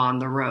home and on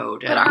the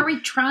road. But are we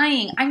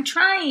trying? I'm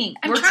trying.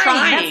 We're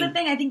trying. That's the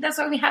thing. I think that's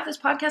why we have this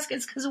podcast.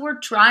 It's because we're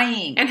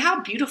trying. And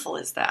how beautiful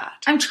is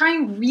that? I'm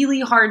trying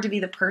really hard to be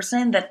the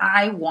person that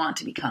I want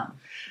to become.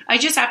 I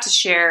just have to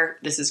share,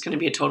 this is going to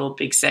be a total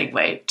big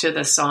segue to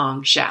the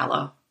song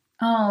Shallow.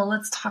 Oh,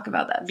 let's talk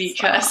about that.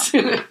 Because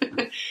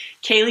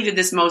Kaylee did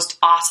this most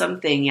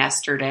awesome thing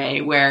yesterday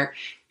where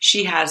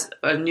she has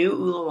a new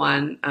Ula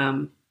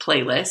One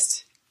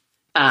playlist.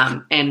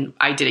 And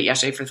I did it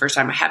yesterday for the first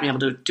time. I haven't been able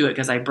to do it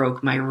because I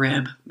broke my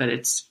rib, but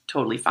it's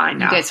totally fine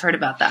now. You guys heard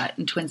about that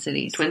in Twin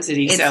Cities.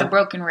 It's a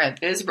broken rib.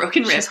 It is a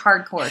broken rib. She's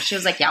hardcore. She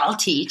was like, yeah, I'll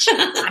teach.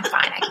 I'm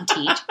fine. I can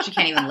teach. She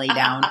can't even lay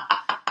down.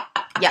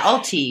 Yeah,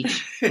 I'll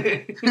teach.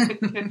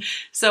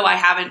 So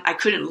I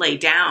couldn't lay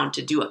down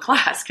to do a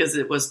class because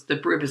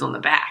the rib is on the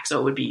back. So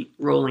it would be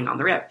rolling on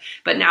the rib.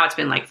 But now it's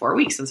been like 4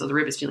 weeks. And so the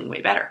rib is feeling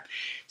way better.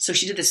 So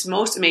she did this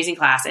most amazing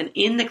class. And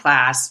in the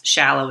class,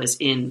 Shallow is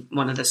in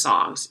one of the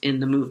songs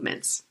in the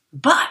movements.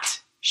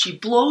 But she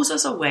blows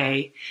us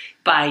away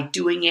by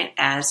doing it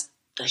as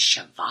the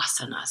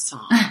Shavasana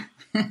song.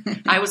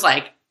 I was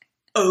like,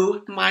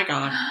 oh my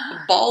God,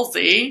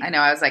 ballsy. I know.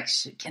 I was like,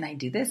 can I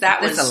do this?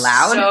 That Is was this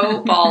allowed?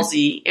 so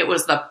ballsy. It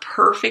was the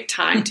perfect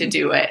time to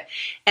do it.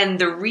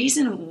 And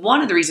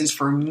one of the reasons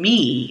for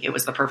me, it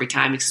was the perfect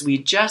time because we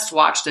just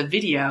watched a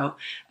video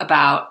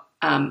about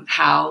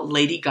how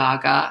Lady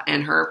Gaga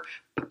and her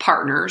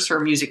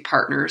music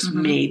partners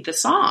made the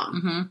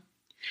song.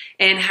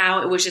 And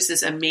how it was just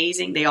this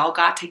amazing, they all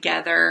got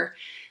together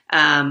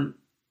sound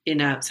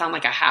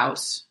like a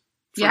house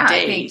for days.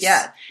 I think,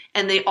 yeah.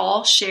 And they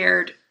all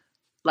shared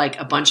like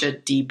a bunch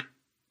of deep,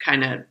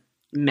 kind of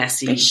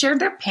messy. They shared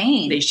their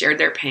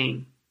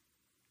pain.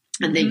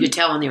 And they could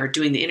tell when they were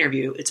doing the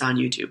interview, it's on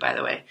YouTube, by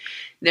the way,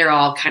 they're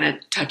all kind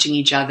of touching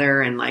each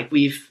other and like,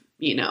 we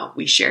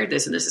shared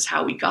this and this is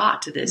how we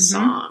got to this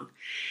song.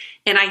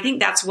 And I think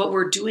that's what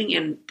we're doing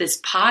in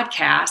this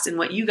podcast and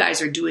what you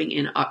guys are doing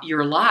in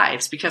your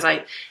lives, because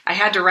I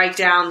had to write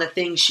down the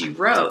things she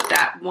wrote.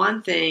 That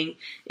one thing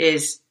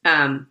is,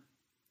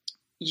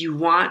 you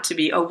want to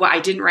be, I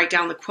didn't write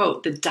down the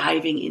quote, the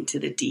diving into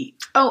the deep.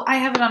 Oh, I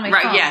have it on my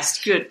phone. Right,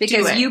 yes, good.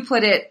 Because you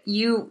put it,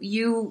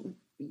 you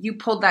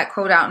pulled that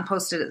quote out and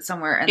posted it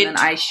somewhere, and then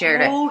I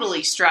shared it. It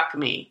totally struck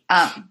me.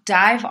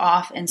 Dive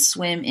off and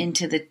swim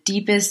into the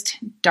deepest,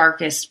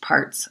 darkest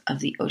parts of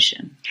the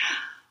ocean.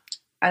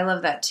 I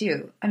love that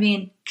too. I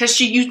mean, because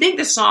you think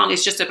the song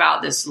is just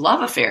about this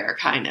love affair,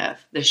 kind of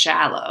the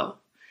shallow,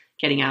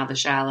 getting out of the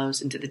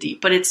shallows into the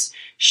deep. But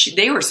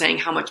they were saying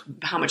how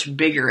much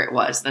bigger it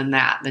was than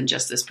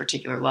just this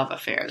particular love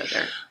affair that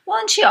they're. Well,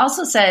 and she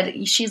also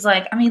said, she's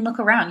like, I mean, look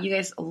around. You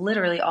guys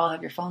literally all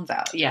have your phones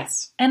out.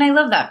 Yes. And I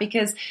love that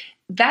because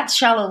that's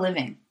shallow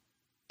living.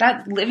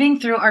 That living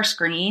through our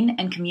screen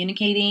and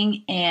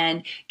communicating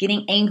and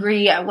getting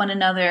angry at one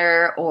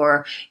another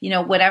or,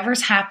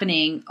 whatever's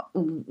happening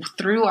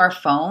through our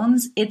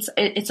phones, it's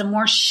a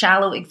more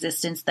shallow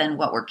existence than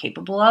what we're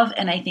capable of.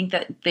 And I think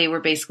that they were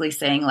basically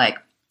saying like,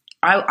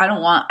 I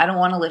don't want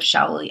to live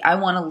shallowly. I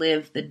want to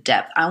live the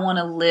depth. I want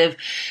to live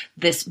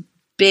this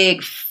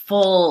big,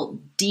 full,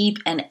 deep,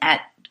 and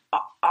at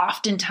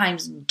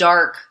oftentimes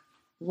dark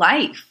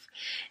life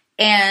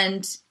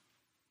and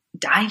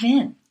dive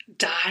in.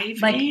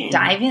 Dive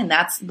in.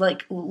 That's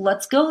like,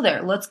 let's go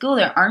there. Let's go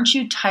there. Aren't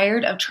you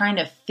tired of trying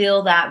to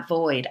fill that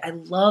void? I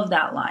love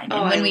that line.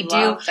 And when we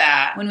do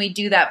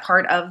that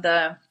part of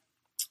the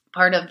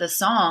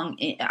song,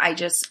 we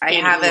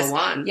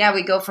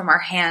go from our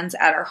hands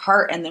at our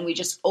heart and then we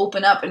just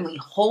open up and we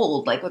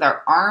hold like with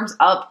our arms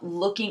up,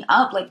 looking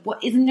up, like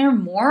what, isn't there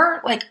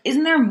more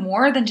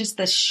than just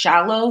this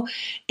shallow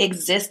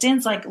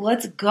existence? Like,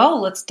 let's go,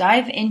 let's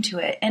dive into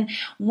it. And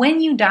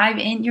when you dive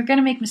in, you're going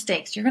to make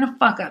mistakes. You're going to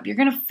fuck up. You're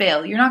going to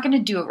fail. You're not going to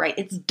do it right.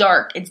 It's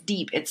dark. It's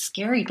deep. It's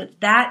scary, but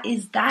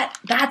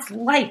that's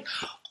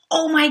life.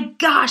 Oh my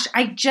gosh,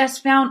 I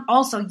just found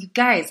also, you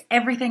guys,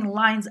 everything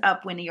lines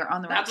up when you're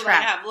on the right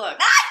track. That's what I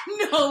have,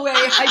 look. No way.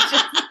 I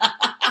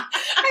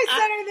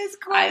sent her this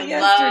quote yesterday.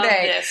 I love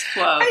this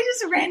quote. I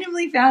just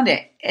randomly found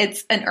it.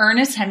 It's an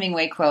Ernest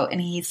Hemingway quote, and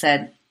he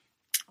said,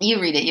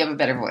 you read it, you have a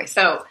better voice.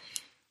 So,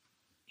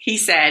 he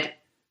said,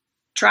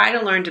 try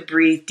to learn to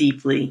breathe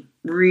deeply,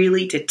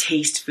 really to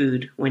taste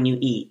food when you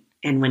eat,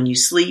 and when you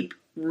sleep,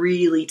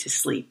 really to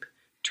sleep.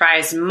 Try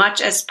as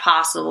much as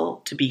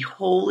possible to be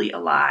wholly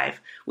alive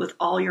with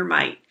all your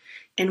might.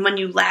 And when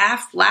you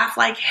laugh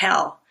like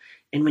hell.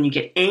 And when you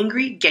get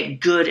angry, get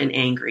good and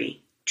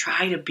angry.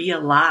 Try to be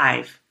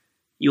alive.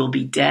 You'll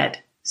be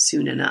dead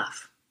soon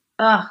enough.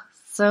 Oh,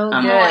 so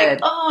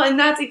good. Like, and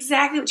that's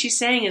exactly what she's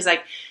saying is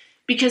like,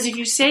 because if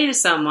you say to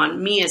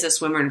someone, me as a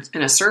swimmer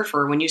and a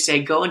surfer, when you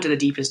say go into the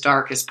deepest,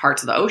 darkest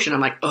parts of the ocean,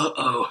 I'm like,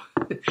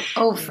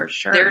 Oh, for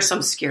sure. There's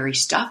some scary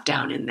stuff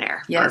down in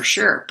there, yes. For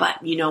sure.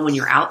 But, when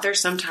you're out there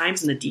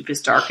sometimes in the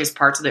deepest, darkest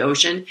parts of the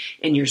ocean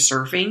and you're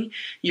surfing,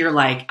 you're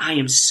like, I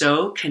am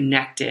so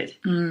connected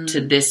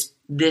to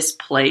this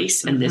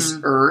place and this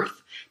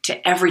earth,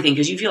 to everything.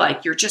 Because you feel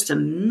like you're just a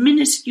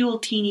minuscule,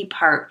 teeny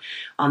part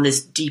on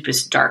this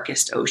deepest,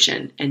 darkest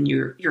ocean. And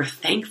you're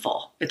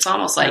thankful. It's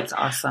almost like that's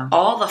awesome.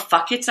 All the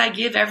fuckets I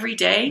give every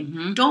day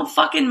don't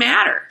fucking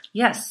matter.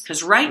 Yes.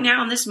 Because right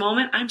now in this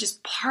moment, I'm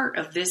just part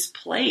of this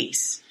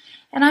place.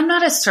 And I'm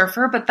not a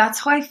surfer, but that's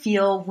how I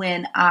feel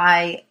when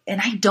I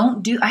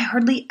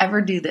hardly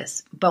ever do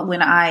this, but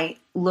when I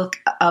look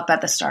up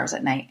at the stars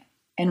at night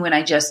and when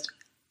I just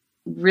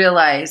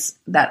realize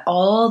that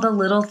all the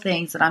little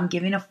things that I'm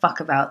giving a fuck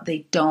about,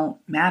 they don't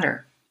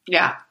matter.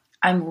 Yeah.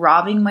 I'm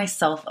robbing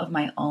myself of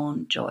my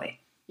own joy.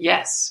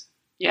 Yes.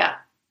 Yeah.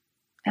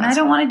 And I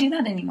don't want to do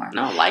that anymore.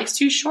 No, life's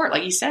too short.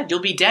 Like you said, you'll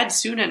be dead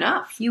soon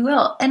enough. You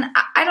will. And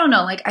I don't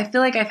know, like, I feel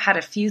like I've had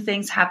a few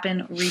things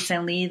happen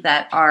recently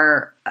that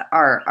are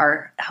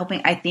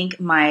helping. I think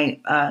my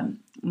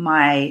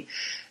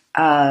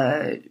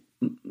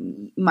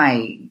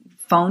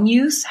phone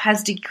use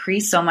has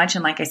decreased so much.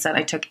 And like I said,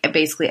 I took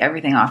basically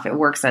everything off. It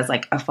works as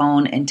like a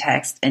phone and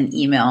text and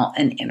email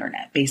and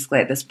internet basically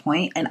at this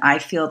point. And I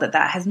feel that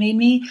has made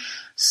me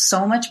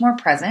so much more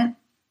present.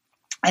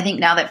 I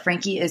think now that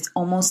Frankie is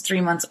almost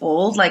 3 months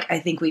old, like I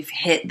think we've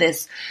hit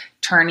this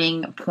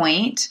turning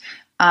point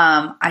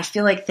I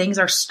feel like things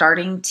are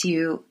starting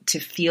to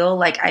feel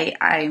like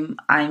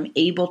I'm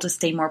able to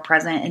stay more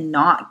present and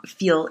not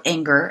feel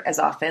anger as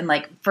often.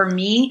 Like for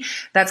me,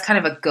 that's kind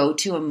of a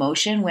go-to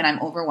emotion when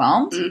I'm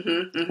overwhelmed.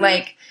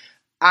 Like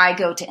I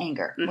go to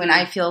anger when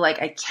I feel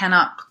like I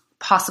cannot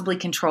possibly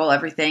control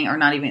everything, or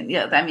not even,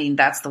 I mean,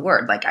 that's the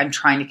word. Like I'm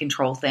trying to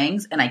control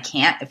things and I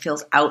can't. It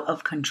feels out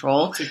of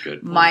control. That's a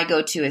good point. My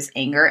go-to is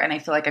anger, and I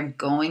feel like I'm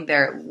going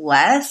there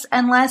less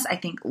and less. I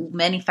think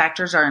many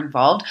factors are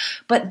involved,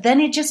 but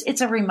then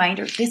it's a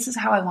reminder. This is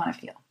how I want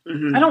to feel.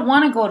 I don't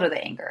want to go to the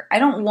anger. I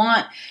don't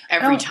want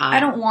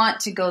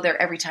to go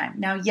there every time.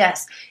 Now,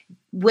 yes,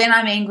 when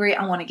I'm angry,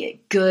 I want to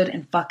get good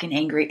and fucking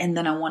angry, and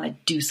then I want to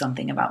do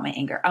something about my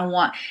anger.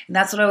 And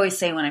that's what I always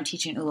say when I'm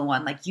teaching Ula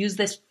One. Like, use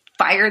this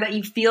fire that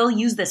you feel,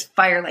 use this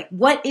fire. Like,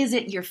 what is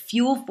it your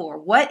fuel for?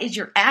 What is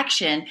your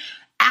action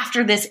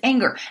after this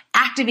anger?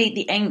 Activate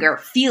the anger,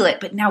 feel it.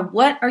 But now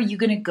what are you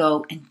going to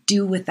go and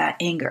do with that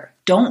anger?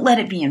 Don't let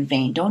it be in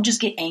vain. Don't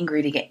just get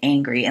angry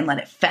and let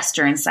it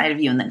fester inside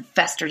of you and then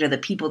fester to the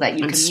people that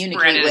you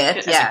communicate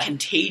with. As a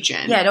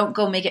contagion. Yeah, don't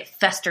go make it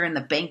fester in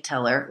the bank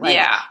teller. Like,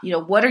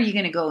 what are you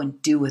going to go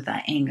and do with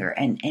that anger?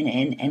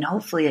 And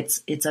hopefully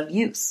it's of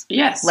use.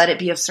 Yes. Let it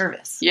be of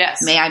service.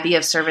 Yes. May I be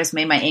of service?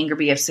 May my anger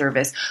be of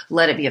service?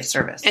 Let it be of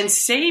service. And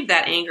save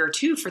that anger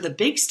too for the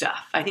big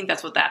stuff. I think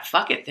that's what that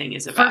fuck it thing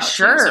is about. For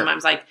sure. Too.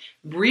 Sometimes like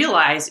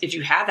realize if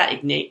you have that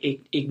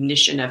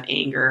ignition of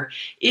anger,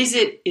 is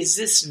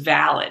this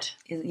valid?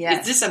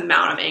 Yes. Is this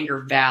amount of anger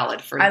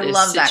valid for this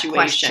love situation? That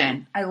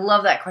question. I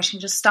love that question.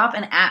 Just stop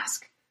and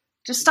ask.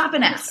 Just stop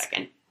and ask. A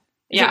second.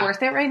 Is it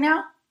worth it right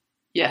now?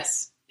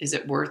 Yes. Is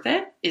it worth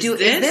it? Is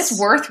this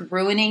worth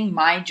ruining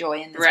my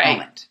joy in this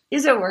moment?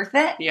 Is it worth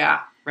it?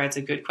 Yeah. Right. It's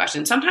a good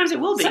question. Sometimes it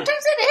will be.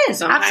 Sometimes it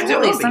is.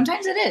 Absolutely.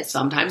 Sometimes it is.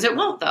 Sometimes it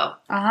won't, though.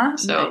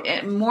 So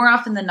more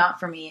often than not,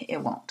 for me,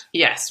 it won't.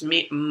 Yes.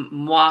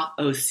 Moi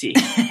aussi,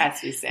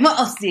 as we say. Moi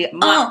aussi.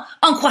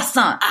 Un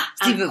croissant,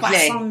 s'il vous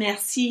plaît. Un croissant,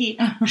 merci.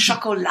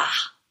 Chocolat.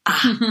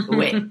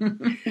 Oui.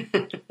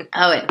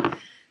 Oui.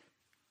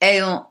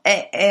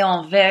 Et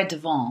un verre de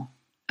vin.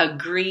 A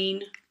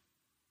green.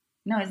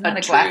 No, isn't that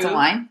a glass of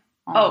wine?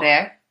 Un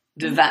verre.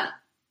 De vin.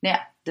 Yeah.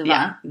 De vin.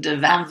 Yeah, de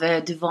vin. Un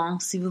verre de vin,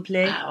 s'il vous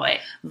plaît. Ah ouais.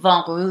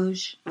 Vin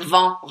rouge.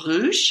 Vin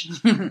rouge.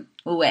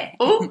 Ouais.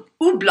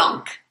 Ou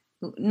blanc.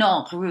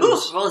 Non, rouge.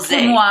 Ou rosé.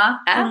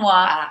 Pour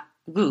moi,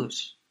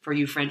 rouge. For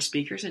you French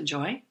speakers,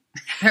 enjoy.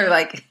 They're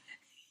like,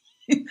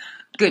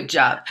 good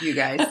job, you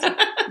guys.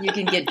 You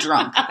can get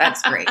drunk.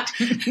 That's great.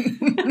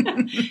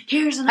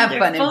 Here's another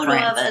photo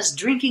of us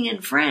drinking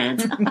in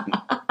France.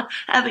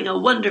 Having a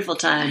wonderful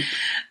time.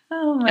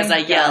 Oh my gosh. As I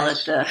yell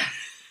at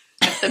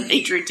the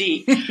maitre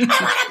d'. I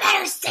want a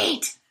better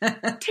seat.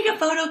 Take a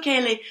photo,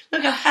 Kaylee.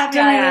 Look how happy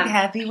I am. Look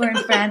happy. We're in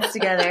France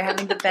together,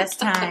 having the best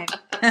time.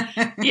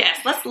 Yes,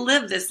 let's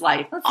live this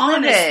life as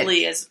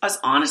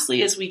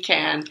honestly as we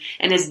can,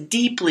 and as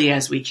deeply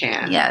as we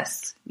can.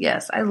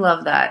 Yes, I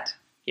love that.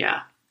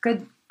 Yeah,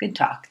 good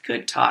talk.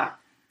 Good talk.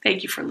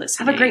 Thank you for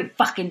listening. Have a great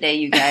fucking day,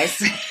 you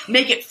guys.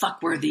 Make it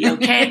fuck worthy,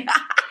 okay?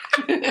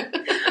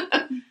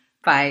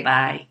 Bye.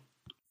 Bye.